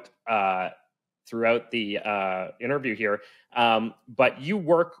throughout the interview here, but you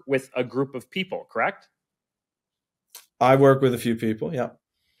work with a group of people, correct? I work with a few people. Yeah.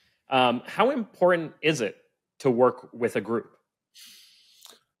 How important is it to work with a group?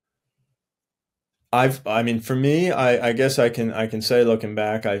 For me, I guess I can say, looking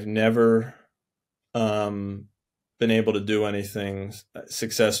back, I've never been able to do anything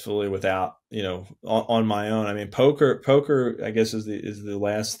successfully without, on my own. I mean, poker, I guess is the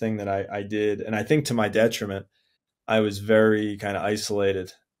last thing that I did. And I think to my detriment, I was very kind of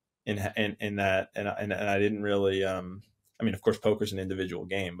isolated in that. And I didn't really, of course, poker's an individual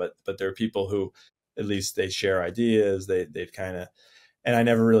game, but there are people who, at least they share ideas. They've kind of, And I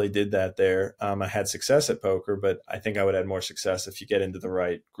never really did that there. I had success at poker, but I think I would have more success if you get into the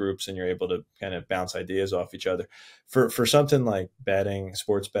right groups and you're able to kind of bounce ideas off each other. For something like betting,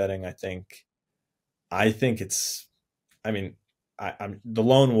 sports betting, I think it's, I mean, I'm the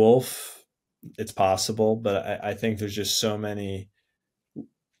lone wolf. It's possible, but I think there's just so many.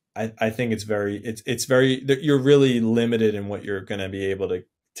 I think it's very, you're really limited in what you're going to be able to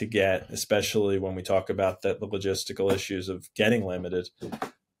get, especially when we talk about the logistical issues of getting limited.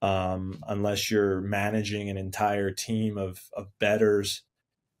 Unless you're managing an entire team of bettors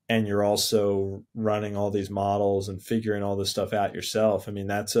and you're also running all these models and figuring all this stuff out yourself. I mean,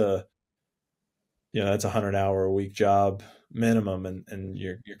 that's a 100-hour-a-week job minimum, and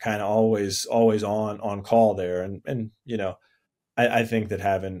you're kind of always on call there. And I think that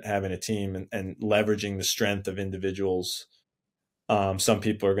having a team and leveraging the strength of individuals. Some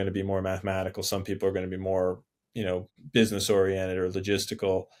people are going to be more mathematical. Some people are going to be more, business oriented or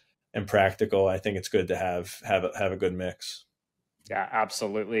logistical and practical. I think it's good to have a good mix. Yeah,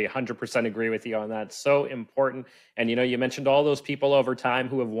 absolutely. 100% agree with you on that. So important. And, you mentioned all those people over time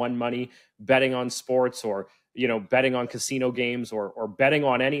who have won money betting on sports or, betting on casino games or betting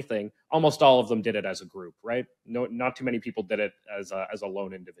on anything. Almost all of them did it as a group, right? No, not too many people did it as a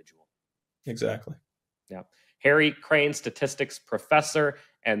lone individual. Exactly. Yeah. Harry Crane, statistics professor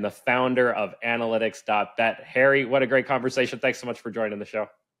and the founder of analytics.bet. Harry, what a great conversation. Thanks so much for joining the show.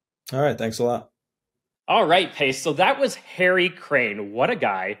 All right. Thanks a lot. All right, Pace. So that was Harry Crane. What a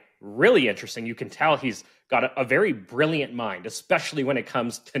guy. Really interesting. You can tell he's got a very brilliant mind, especially when it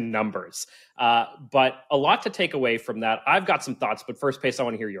comes to numbers. But a lot to take away from that. I've got some thoughts, but first, Pace, I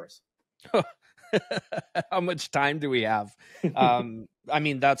want to hear yours. How much time do we have? I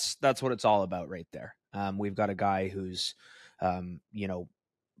mean, that's what it's all about right there. We've got a guy who's,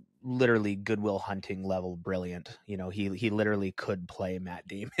 literally Goodwill Hunting level brilliant. He literally could play Matt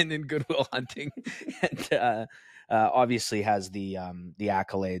Damon in Goodwill Hunting, and obviously has the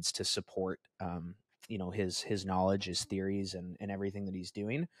accolades to support his knowledge, his theories, and everything that he's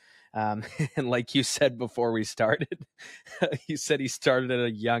doing. And like you said before we started, you said he started at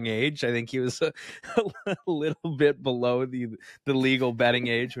a young age. I think he was a little bit below the legal betting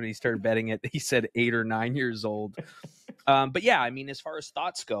age when he started betting at, he said 8 or 9 years old. But yeah, I mean, as far as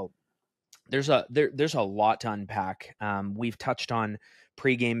thoughts go, there's a lot to unpack. We've touched on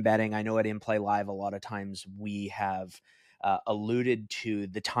pregame betting. I know at inplayLIVE, a lot of times we have alluded to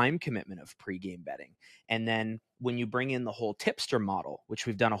the time commitment of pregame betting. And then when you bring in the whole tipster model, which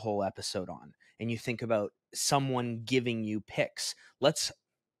we've done a whole episode on, and you think about someone giving you picks, let's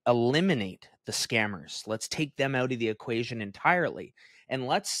eliminate the scammers. Let's take them out of the equation entirely. And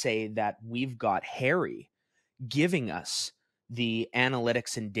let's say that we've got Harry giving us the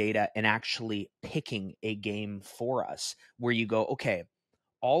analytics and data and actually picking a game for us, where you go, okay,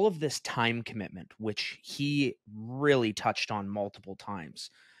 all of this time commitment, which he really touched on multiple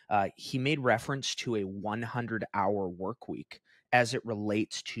times, he made reference to a 100-hour work week as it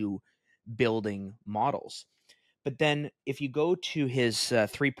relates to building models. But then if you go to his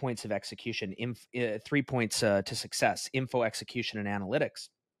 3 points of execution, 3 points to success, info, execution, and analytics,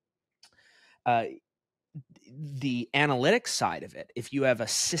 the analytics side of it, if you have a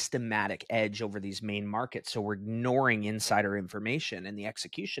systematic edge over these main markets, so we're ignoring insider information and the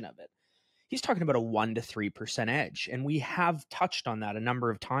execution of it, he's talking about a 1% to 3% edge. And we have touched on that a number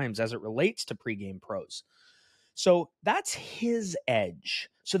of times as it relates to pregame pros. So that's his edge.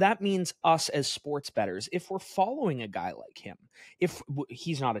 So that means us as sports bettors, if we're following a guy like him, if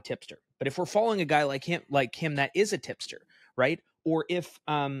he's not a tipster, but if we're following a guy like him that is a tipster, right? Or if,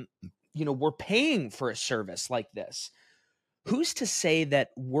 we're paying for a service like this, who's to say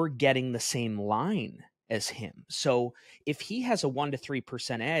that we're getting the same line as him? So if he has a 1% to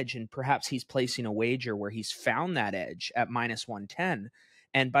 3% edge, and perhaps he's placing a wager where he's found that edge at minus 110,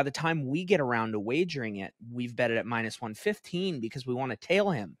 and by the time we get around to wagering it, we've bet it at minus 115 because we want to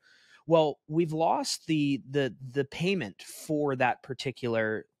tail him. Well, we've lost the payment for that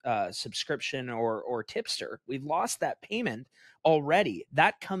particular subscription or tipster. We've lost that payment already.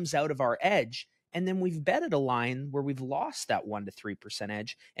 That comes out of our edge. And then we've betted a line where we've lost that 1% to 3%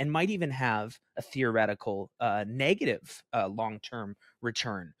 edge and might even have a theoretical negative long-term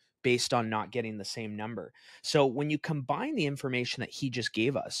return based on not getting the same number. So when you combine the information that he just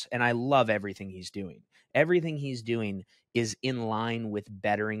gave us, and I love everything he's doing is in line with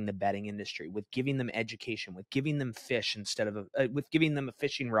bettering the betting industry, with giving them education, with giving them fish instead of with giving them a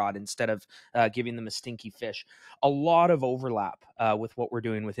fishing rod instead of giving them a stinky fish. A lot of overlap with what we're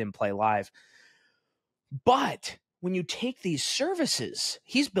doing with inplayLIVE. But when you take these services,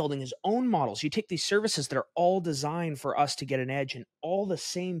 he's building his own models. You take these services that are all designed for us to get an edge, and all the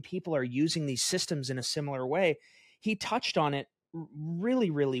same people are using these systems in a similar way. He touched on it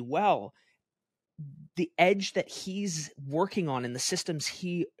really, really well. The edge that he's working on and the systems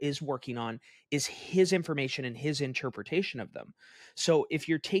he is working on is his information and his interpretation of them. So if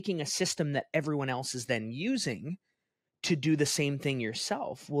you're taking a system that everyone else is then using to do the same thing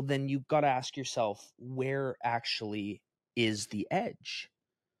yourself, well, then you've got to ask yourself, where actually is the edge?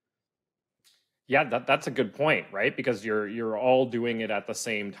 Yeah, that's a good point, right? Because you're all doing it at the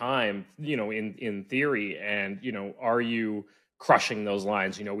same time, in theory, and are you crushing those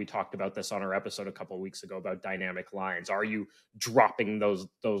lines? We talked about this on our episode a couple of weeks ago about dynamic lines. Are you dropping those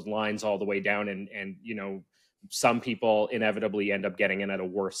lines all the way down, and some people inevitably end up getting in at a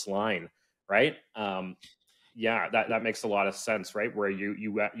worse line, right? Yeah, that makes a lot of sense, right? Where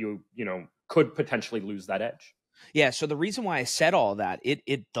you could potentially lose that edge. Yeah. So the reason why I said all that,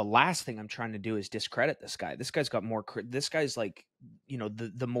 the last thing I'm trying to do is discredit this guy. This guy's got more. This guy's like,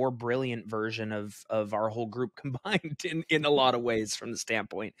 the more brilliant version of our whole group combined in a lot of ways, from the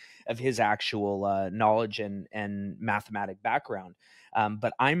standpoint of his actual knowledge and mathematic background.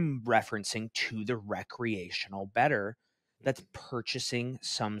 But I'm referencing to the recreational bettor that's purchasing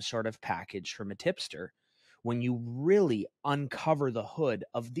some sort of package from a tipster. When you really uncover the hood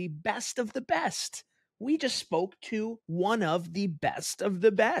of the best of the best, we just spoke to one of the best,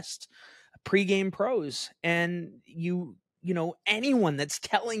 pregame pros. And anyone that's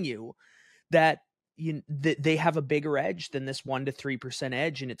telling you that that they have a bigger edge than this 1 to 3%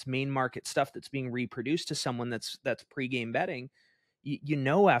 edge, and it's main market stuff that's being reproduced to someone that's pregame betting,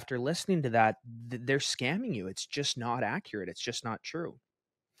 after listening to that, they're scamming you. It's just not accurate. It's just not true.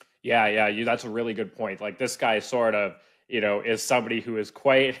 Yeah, that's a really good point. Like, this guy sort of, is somebody who is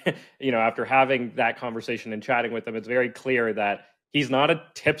quite, after having that conversation and chatting with him, it's very clear that he's not a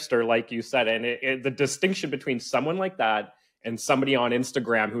tipster, like you said. And the distinction between someone like that and somebody on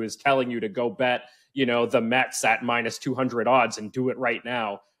Instagram who is telling you to go bet, the Mets at minus 200 odds and do it right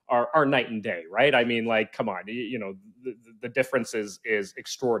now are night and day, right? I mean, like, come on, the difference is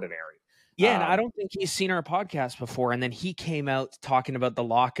extraordinary. Yeah, and I don't think he's seen our podcast before. And then he came out talking about the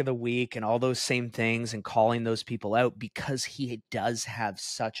lock of the week and all those same things and calling those people out, because he does have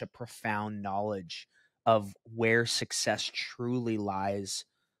such a profound knowledge of where success truly lies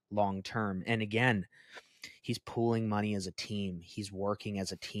long term. And again, he's pooling money as a team. He's working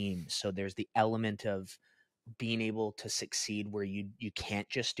as a team. So there's the element of being able to succeed where you can't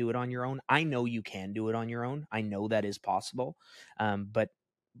just do it on your own. I know you can do it on your own. I know that is possible. But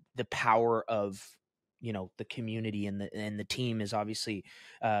the power of the community and the team is obviously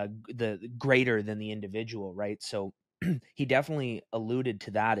the greater than the individual, right? So he definitely alluded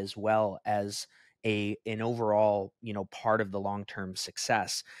to that, as well as an overall part of the long-term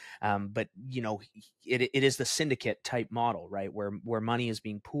success. But it is the syndicate type model, right, where money is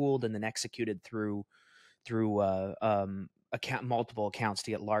being pooled and then executed through multiple accounts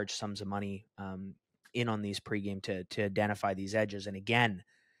to get large sums of money in on these pregame to identify these edges. And again,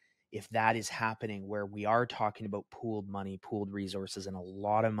 if that is happening, where we are talking about pooled money, pooled resources, and a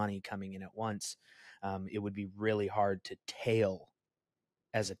lot of money coming in at once, it would be really hard to tail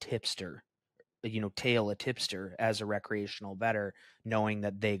a tipster as a recreational bettor, knowing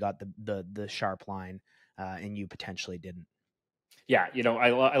that they got the sharp line and you potentially didn't. Yeah,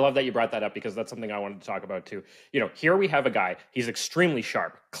 I love that you brought that up, because that's something I wanted to talk about too. Here we have a guy, he's extremely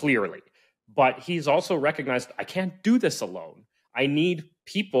sharp, clearly, but he's also recognized, I can't do this alone. I need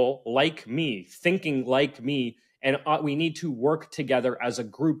people like me, thinking like me, and we need to work together as a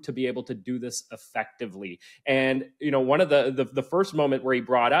group to be able to do this effectively. And, one of the first moment where he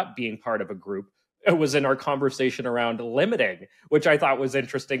brought up being part of a group, it was in our conversation around limiting, which I thought was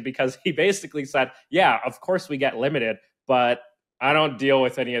interesting, because he basically said, yeah, of course we get limited, but I don't deal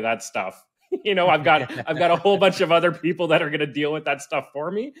with any of that stuff. I've got a whole bunch of other people that are going to deal with that stuff for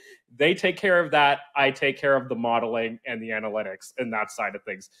me. They take care of that. I take care of the modeling and the analytics and that side of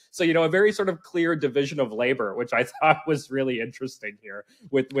things. So, a very sort of clear division of labor, which I thought was really interesting here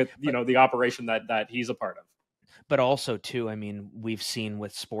with the operation that he's a part of. But also too, I mean, we've seen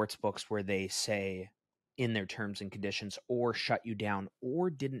with sports books where they say in their terms and conditions, or shut you down, or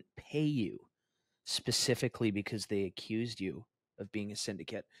didn't pay you specifically because they accused you of being a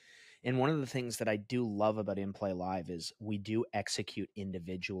syndicate. And one of the things that I do love about inplayLIVE is we do execute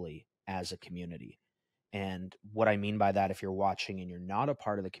individually as a community. And what I mean by that, if you're watching and you're not a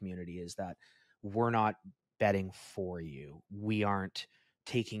part of the community, is that we're not betting for you. We aren't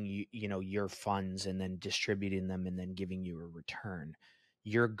taking your funds and then distributing them and then giving you a return.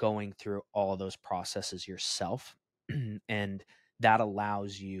 You're going through all of those processes yourself. And that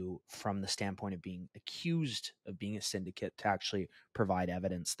allows you, from the standpoint of being accused of being a syndicate, to actually provide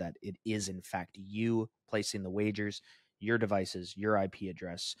evidence that it is in fact you placing the wagers, your devices, your IP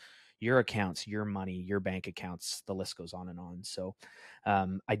address, your accounts, your money, your bank accounts, the list goes on and on. So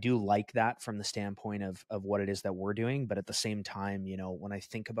I do like that from the standpoint of what it is that we're doing. But at the same time, when I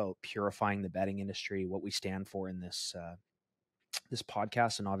think about purifying the betting industry, what we stand for in this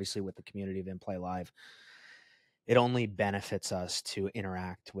podcast, and obviously with the community of inplayLIVE, it only benefits us to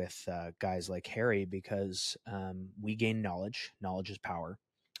interact with guys like Harry, because we gain knowledge. Knowledge is power.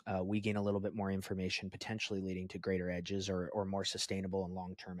 We gain a little bit more information, potentially leading to greater edges or more sustainable and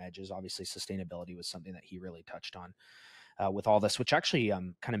long-term edges. Obviously, sustainability was something that he really touched on with all this, which actually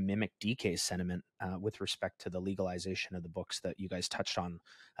kind of mimicked DK's sentiment with respect to the legalization of the books that you guys touched on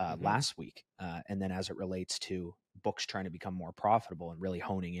last week. And then as it relates to books trying to become more profitable and really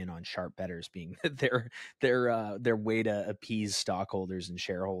honing in on sharp bettors being their way to appease stockholders and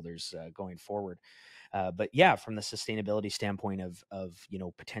shareholders going forward. But yeah, from the sustainability standpoint of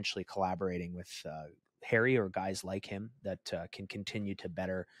potentially collaborating with Harry or guys like him that can continue to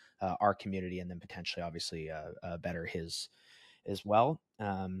better our community, and then potentially obviously better his as well.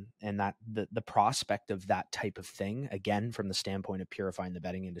 And that the prospect of that type of thing, again, from the standpoint of purifying the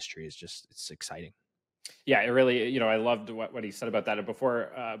betting industry, is it's exciting. Yeah, it really, I loved what he said about that. And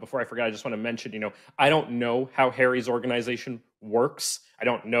before I forget, I just want to mention, I don't know how Harry's organization works. I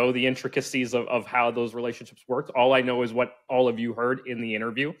don't know the intricacies of how those relationships work. All I know is what all of you heard in the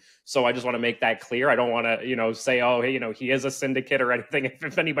interview. So I just want to make that clear. I don't want to, say, oh, hey, he is a syndicate or anything.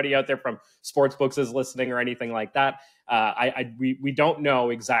 If anybody out there from sportsbooks is listening or anything like that, we don't know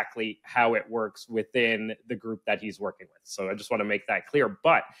exactly how it works within the group that he's working with. So I just want to make that clear.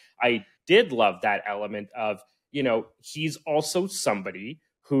 But I did love that element of, he's also somebody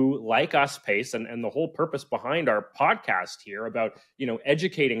who, like us, Pace, and the whole purpose behind our podcast here about,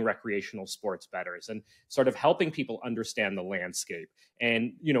 educating recreational sports bettors and sort of helping people understand the landscape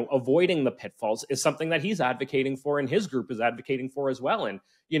and, avoiding the pitfalls is something that he's advocating for and his group is advocating for as well. And,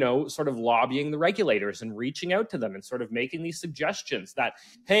 sort of lobbying the regulators and reaching out to them and sort of making these suggestions that,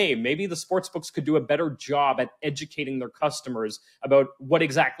 hey, maybe the sports books could do a better job at educating their customers about what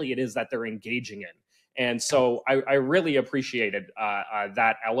exactly it is that they're engaging in. And so I really appreciated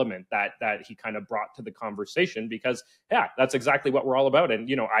that element that he kind of brought to the conversation, because, yeah, that's exactly what we're all about.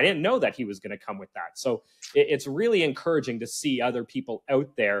 And, I didn't know that he was going to come with that. So it's really encouraging to see other people out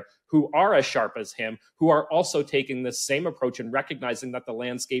there who are as sharp as him, who are also taking the same approach and recognizing that the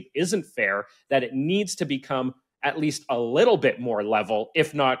landscape isn't fair, that it needs to become at least a little bit more level,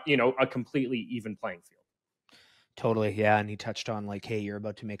 if not, a completely even playing field. Totally. Yeah. And he touched on like, hey, you're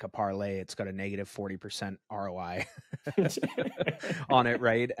about to make a parlay. It's got a negative 40% ROI on it,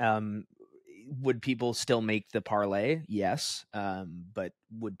 right? Would people still make the parlay? Yes. But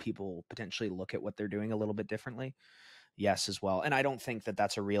would people potentially look at what they're doing a little bit differently? Yes, as well. And I don't think that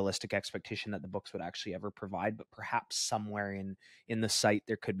that's a realistic expectation that the books would actually ever provide, but perhaps somewhere in the site,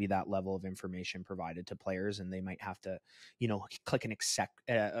 there could be that level of information provided to players, and they might have to, click an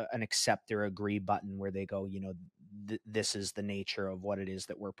accept or agree button where they go, this is the nature of what it is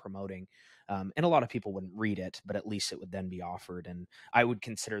that we're promoting. And a lot of people wouldn't read it, but at least it would then be offered. And I would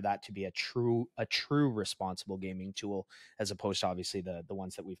consider that to be a true responsible gaming tool, as opposed to obviously the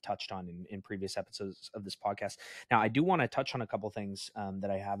ones that we've touched on in previous episodes of this podcast. Now, I do want to touch on a couple things that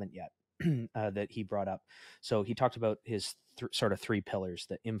I haven't yet that he brought up. So he talked about his sort of three pillars: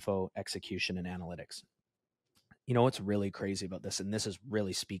 the info, execution, and analytics. What's really crazy about this, and this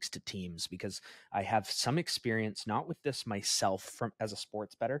really speaks to teams, because I have some experience, not with this myself as a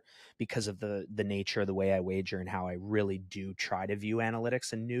sports bettor, because of the nature of the way I wager and how I really do try to view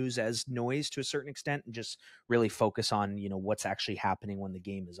analytics and news as noise to a certain extent, and just really focus on, what's actually happening when the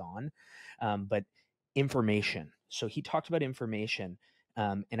game is on. But information. So he talked about information.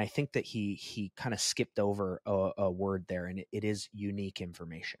 And I think that he kind of skipped over a word there, and it is unique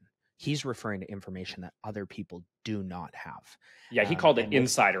information. He's referring to information that other people do not have. Yeah, he called it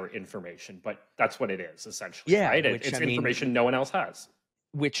insider information, but that's what it is essentially, right? It's information no one else has.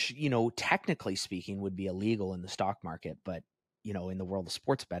 Which, technically speaking, would be illegal in the stock market, but, in the world of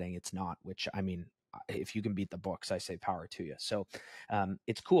sports betting, it's not, which, if you can beat the books, I say power to you. So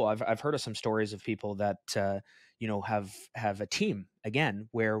it's cool. I've heard of some stories of people that, have a team, again,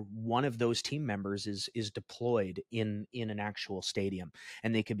 where one of those team members is deployed in an actual stadium,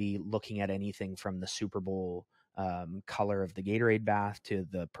 and they could be looking at anything from the Super Bowl color of the Gatorade bath to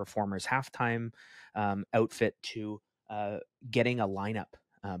the performer's halftime outfit to getting a lineup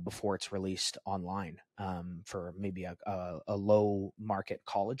before it's released online for maybe a low market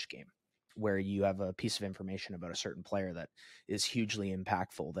college game. where you have a piece of information about a certain player that is hugely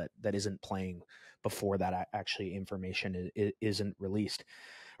impactful that isn't playing before that actually information isn't released,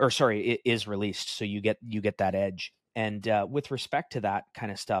 or sorry, it is released. So you get that edge. And with respect to that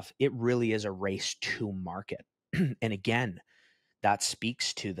kind of stuff, it really is a race to market. And again, that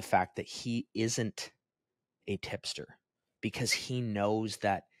speaks to the fact that he isn't a tipster, because he knows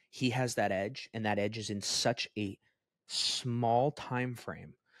that he has that edge, and that edge is in such a small time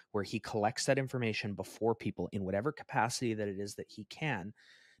frame where he collects that information before people in whatever capacity that it is that he can,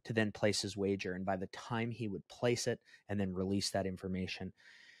 to then place his wager. And by the time he would place it and then release that information,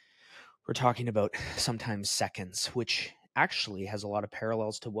 we're talking about sometimes seconds, which actually has a lot of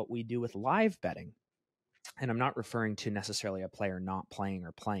parallels to what we do with live betting. And I'm not referring to necessarily a player not playing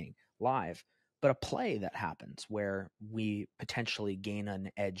or playing live, but a play that happens where we potentially gain an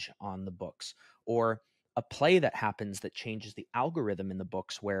edge on the books, or a play that happens that changes the algorithm in the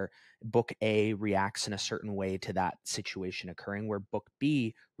books, where book A reacts in a certain way to that situation occurring, where book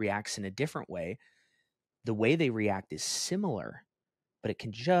B reacts in a different way. The way they react is similar, but it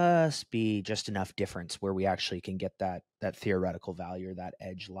can just be just enough difference where we actually can get that theoretical value or that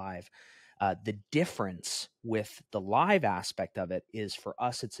edge live. The difference with the live aspect of it is, for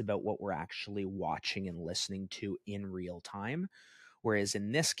us, it's about what we're actually watching and listening to in real time. Whereas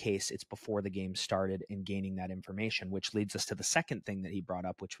in this case, it's before the game started and gaining that information, which leads us to the second thing that he brought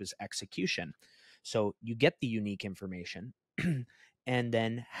up, which was execution. So you get the unique information, and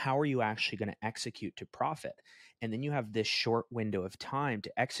then how are you actually going to execute to profit? And then you have this short window of time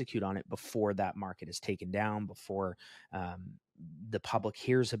to execute on it before that market is taken down, before the public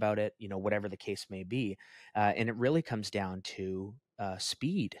hears about it, whatever the case may be. And it really comes down to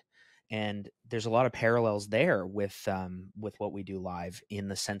speed. And there's a lot of parallels there with what we do live, in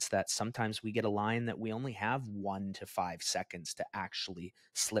the sense that sometimes we get a line that we only have 1 to 5 seconds to actually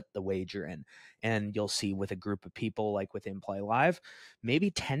slip the wager in. And you'll see with a group of people, like with inplayLIVE,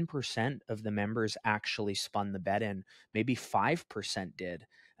 maybe 10% of the members actually spun the bet in, maybe 5% did,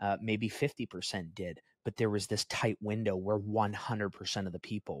 maybe 50% did. But there was this tight window where 100% of the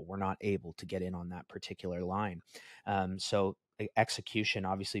people were not able to get in on that particular line. So execution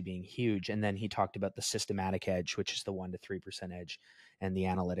obviously being huge. And then he talked about the systematic edge, which is the 1 to 3% edge, and the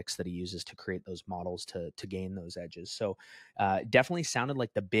analytics that he uses to create those models to gain those edges. So definitely sounded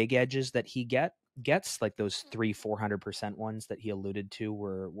like the big edges that he gets, like those 300-400% ones that he alluded to,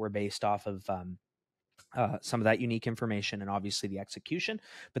 were based off of some of that unique information and obviously the execution,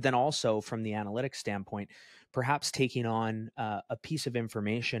 but then also from the analytics standpoint, perhaps taking on a piece of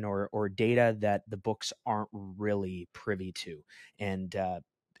information or data that the books aren't really privy to, and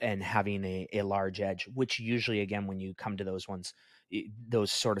having a large edge, which usually, again, when you come to those ones,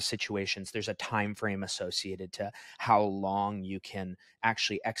 those sort of situations, there's a time frame associated to how long you can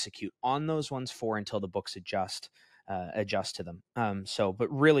actually execute on those ones for, until the books adjust to them. But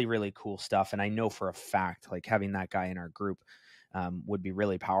really, really cool stuff. And I know for a fact, like, having that guy in our group would be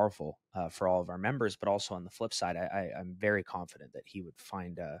really powerful for all of our members. But also on the flip side, I'm very confident that he would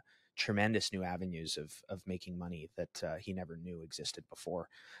find tremendous new avenues of making money that he never knew existed before,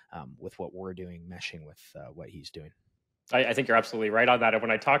 with what we're doing, meshing with what he's doing. I think you're absolutely right on that. And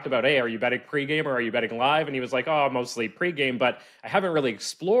when I talked about, hey, are you betting pregame or are you betting live? And he was like, oh, mostly pregame, but I haven't really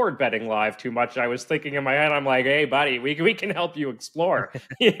explored betting live too much. I was thinking in my head, I'm like, hey, buddy, we can help you explore.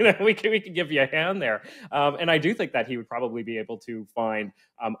 We can give you a hand there. And I do think that he would probably be able to find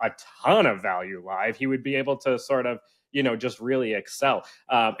a ton of value live. He would be able to sort of, just really excel.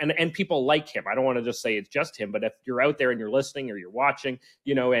 And people like him. I don't want to just say it's just him, but if you're out there and you're listening or you're watching,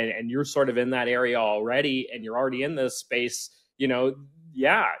 and you're sort of in that area already, and you're already in this space, if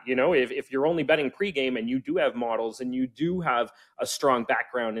you're only betting pregame and you do have models and you do have a strong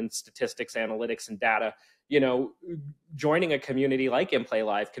background in statistics, analytics, and data, joining a community like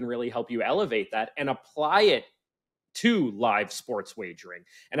inplayLIVE can really help you elevate that and apply it to live sports wagering.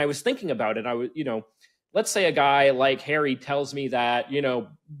 And I was thinking about it. Let's say a guy like Harry tells me that,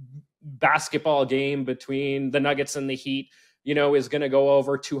 basketball game between the Nuggets and the Heat, is going to go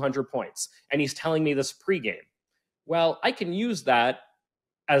over 200 points. And he's telling me this pregame. Well, I can use that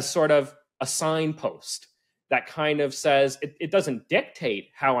as sort of a signpost that kind of says, it doesn't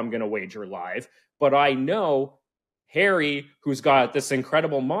dictate how I'm going to wager live, but I know Harry, who's got this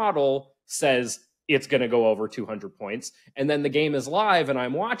incredible model, says it's going to go over 200 points. And then the game is live and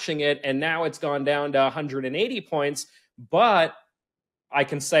I'm watching it, and now it's gone down to 180 points. But I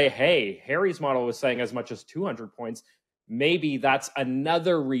can say, hey, Harry's model was saying as much as 200 points. Maybe that's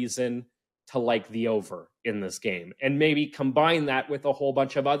another reason to like the over in this game. And maybe combine that with a whole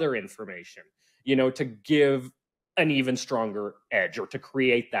bunch of other information, to give an even stronger edge, or to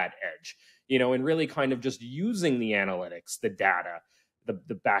create that edge, and really kind of just using the analytics, the data,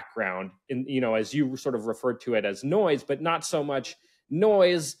 the background, and, as you sort of referred to it as noise, but not so much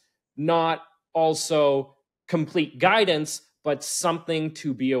noise, not also complete guidance, but something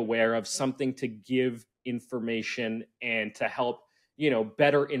to be aware of, something to give information and to help,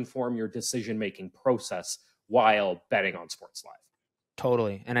 better inform your decision-making process while betting on Sports Live.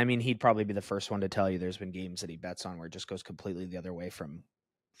 Totally. And I mean, he'd probably be the first one to tell you there's been games that he bets on where it just goes completely the other way from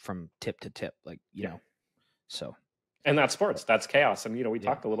tip to tip, like, so. And that's sports, that's chaos. And, we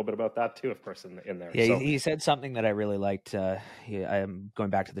talked a little bit about that too, of course, in there. Yeah, so. He said something that I really liked. I'm going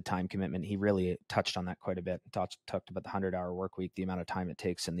back to the time commitment. He really touched on that quite a bit. Talked about the 100-hour work week, the amount of time it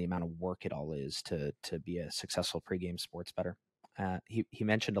takes and the amount of work it all is to be a successful pregame sports bettor. He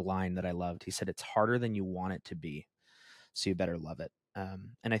mentioned a line that I loved. He said, "It's harder than you want it to be, so you better love it."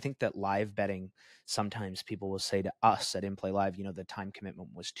 And I think that live betting, sometimes people will say to us at inplayLIVE, the time commitment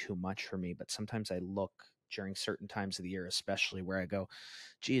was too much for me. But sometimes I look during certain times of the year, especially, where I go,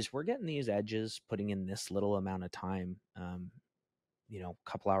 geez, we're getting these edges, putting in this little amount of time, a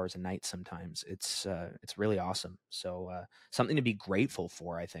couple hours a night sometimes. It's really awesome. So something to be grateful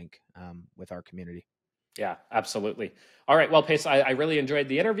for, I think, with our community. Yeah, absolutely. All right. Well, Pace, I really enjoyed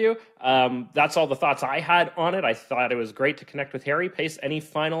the interview. That's all the thoughts I had on it. I thought it was great to connect with Harry. Pace, any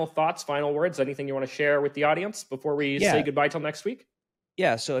final thoughts, final words, anything you want to share with the audience before we say goodbye till next week?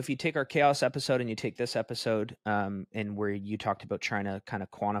 Yeah. So if you take our chaos episode and you take this episode, and where you talked about trying to kind of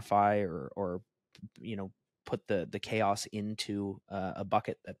quantify or put the chaos into a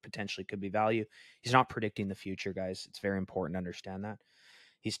bucket that potentially could be value, he's not predicting the future, guys. It's very important to understand that.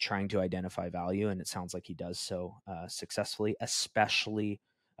 He's trying to identify value, and it sounds like he does so successfully, especially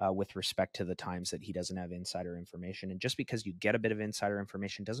with respect to the times that he doesn't have insider information. And just because you get a bit of insider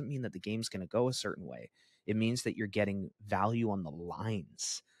information doesn't mean that the game's going to go a certain way. It means that you're getting value on the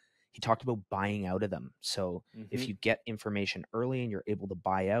lines. He talked about buying out of them. So if you get information early and you're able to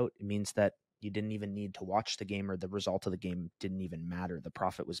buy out, it means that you didn't even need to watch the game, or the result of the game didn't even matter. The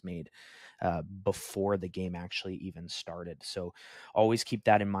profit was made before the game actually even started. So always keep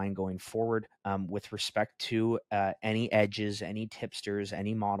that in mind going forward with respect to any edges, any tipsters,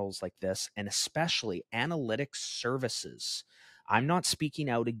 any models like this, and especially analytics services. I'm not speaking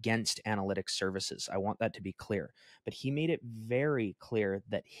out against analytics services. I want that to be clear. But he made it very clear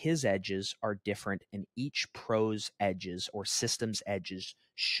that his edges are different, and each pro's edges or system's edges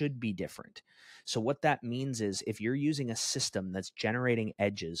should be different. So what that means is, if you're using a system that's generating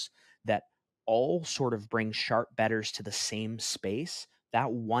edges that all sort of bring sharp bettors to the same space,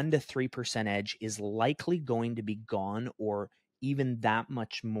 that 1 to 3% edge is likely going to be gone, or even that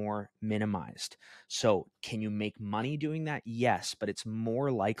much more minimized. So can you make money doing that? Yes, but it's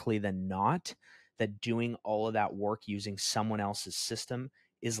more likely than not that doing all of that work using someone else's system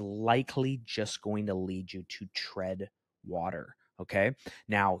is likely just going to lead you to tread water. Okay.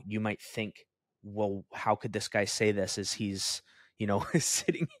 Now you might think, well, how could this guy say this as he's,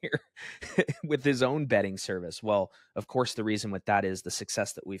 sitting here with his own betting service? Well, of course, the reason with that is the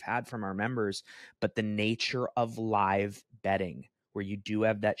success that we've had from our members, but the nature of live betting, where you do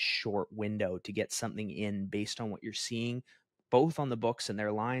have that short window to get something in based on what you're seeing, both on the books and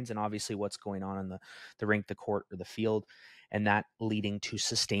their lines, and obviously what's going on in the rink, the court, or the field, and that leading to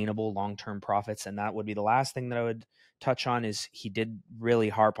sustainable long-term profits. And that would be the last thing that I would touch on, is he did really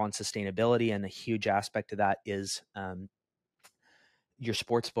harp on sustainability, and a huge aspect of that is your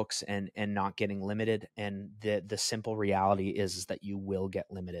sports books and not getting limited. And the simple reality is that you will get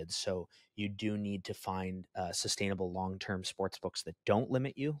limited. So you do need to find sustainable long-term sports books that don't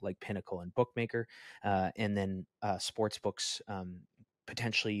limit you, like Pinnacle and Bookmaker, and then sports books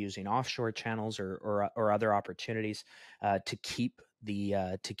potentially using offshore channels or other opportunities to keep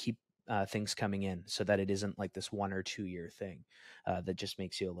things coming in, so that it isn't like this 1 or 2 year thing that just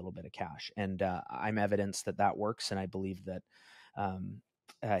makes you a little bit of cash. And I'm evidence that works, and I believe that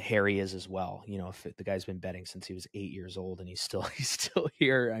Harry is as well. If the guy's been betting since he was 8 years old and he's still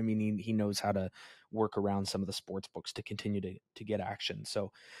here, I mean, he knows how to work around some of the sports books to continue to get action.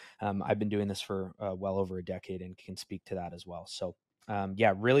 So I've been doing this for well over a decade and can speak to that as well. So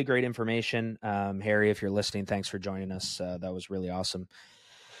really great information. Harry, if you're listening, thanks for joining us. That was really awesome.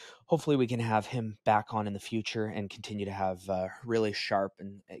 Hopefully we can have him back on in the future and continue to have really sharp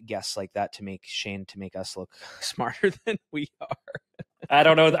and guests like that to make us look smarter than we are. I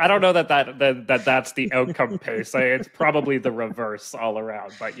don't know that that's the outcome pace. It's probably the reverse all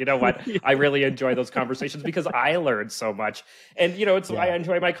around. But you know what? I really enjoy those conversations because I learned so much. And I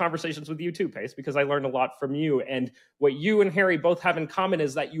enjoy my conversations with you too, Pace, because I learned a lot from you. And what you and Harry both have in common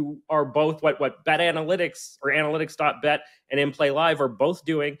is that you are both what Bet Analytics or analytics.bet and inplayLIVE are both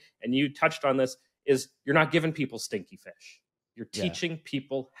doing, and you touched on this, is you're not giving people stinky fish. You're teaching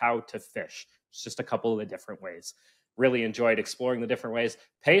people how to fish. It's just a couple of the different ways. Really enjoyed exploring the different ways.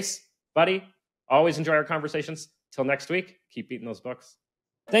 Pace, buddy, always enjoy our conversations. Till next week, keep eating those books.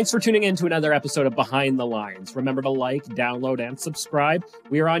 Thanks for tuning in to another episode of Behind the Lines. Remember to like, download, and subscribe.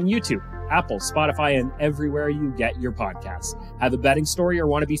 We are on YouTube, Apple, Spotify, and everywhere you get your podcasts. Have a betting story or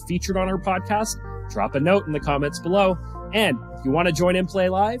want to be featured on our podcast? Drop a note in the comments below. And if you want to join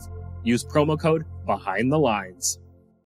inplayLIVE, use promo code Behind the Lines.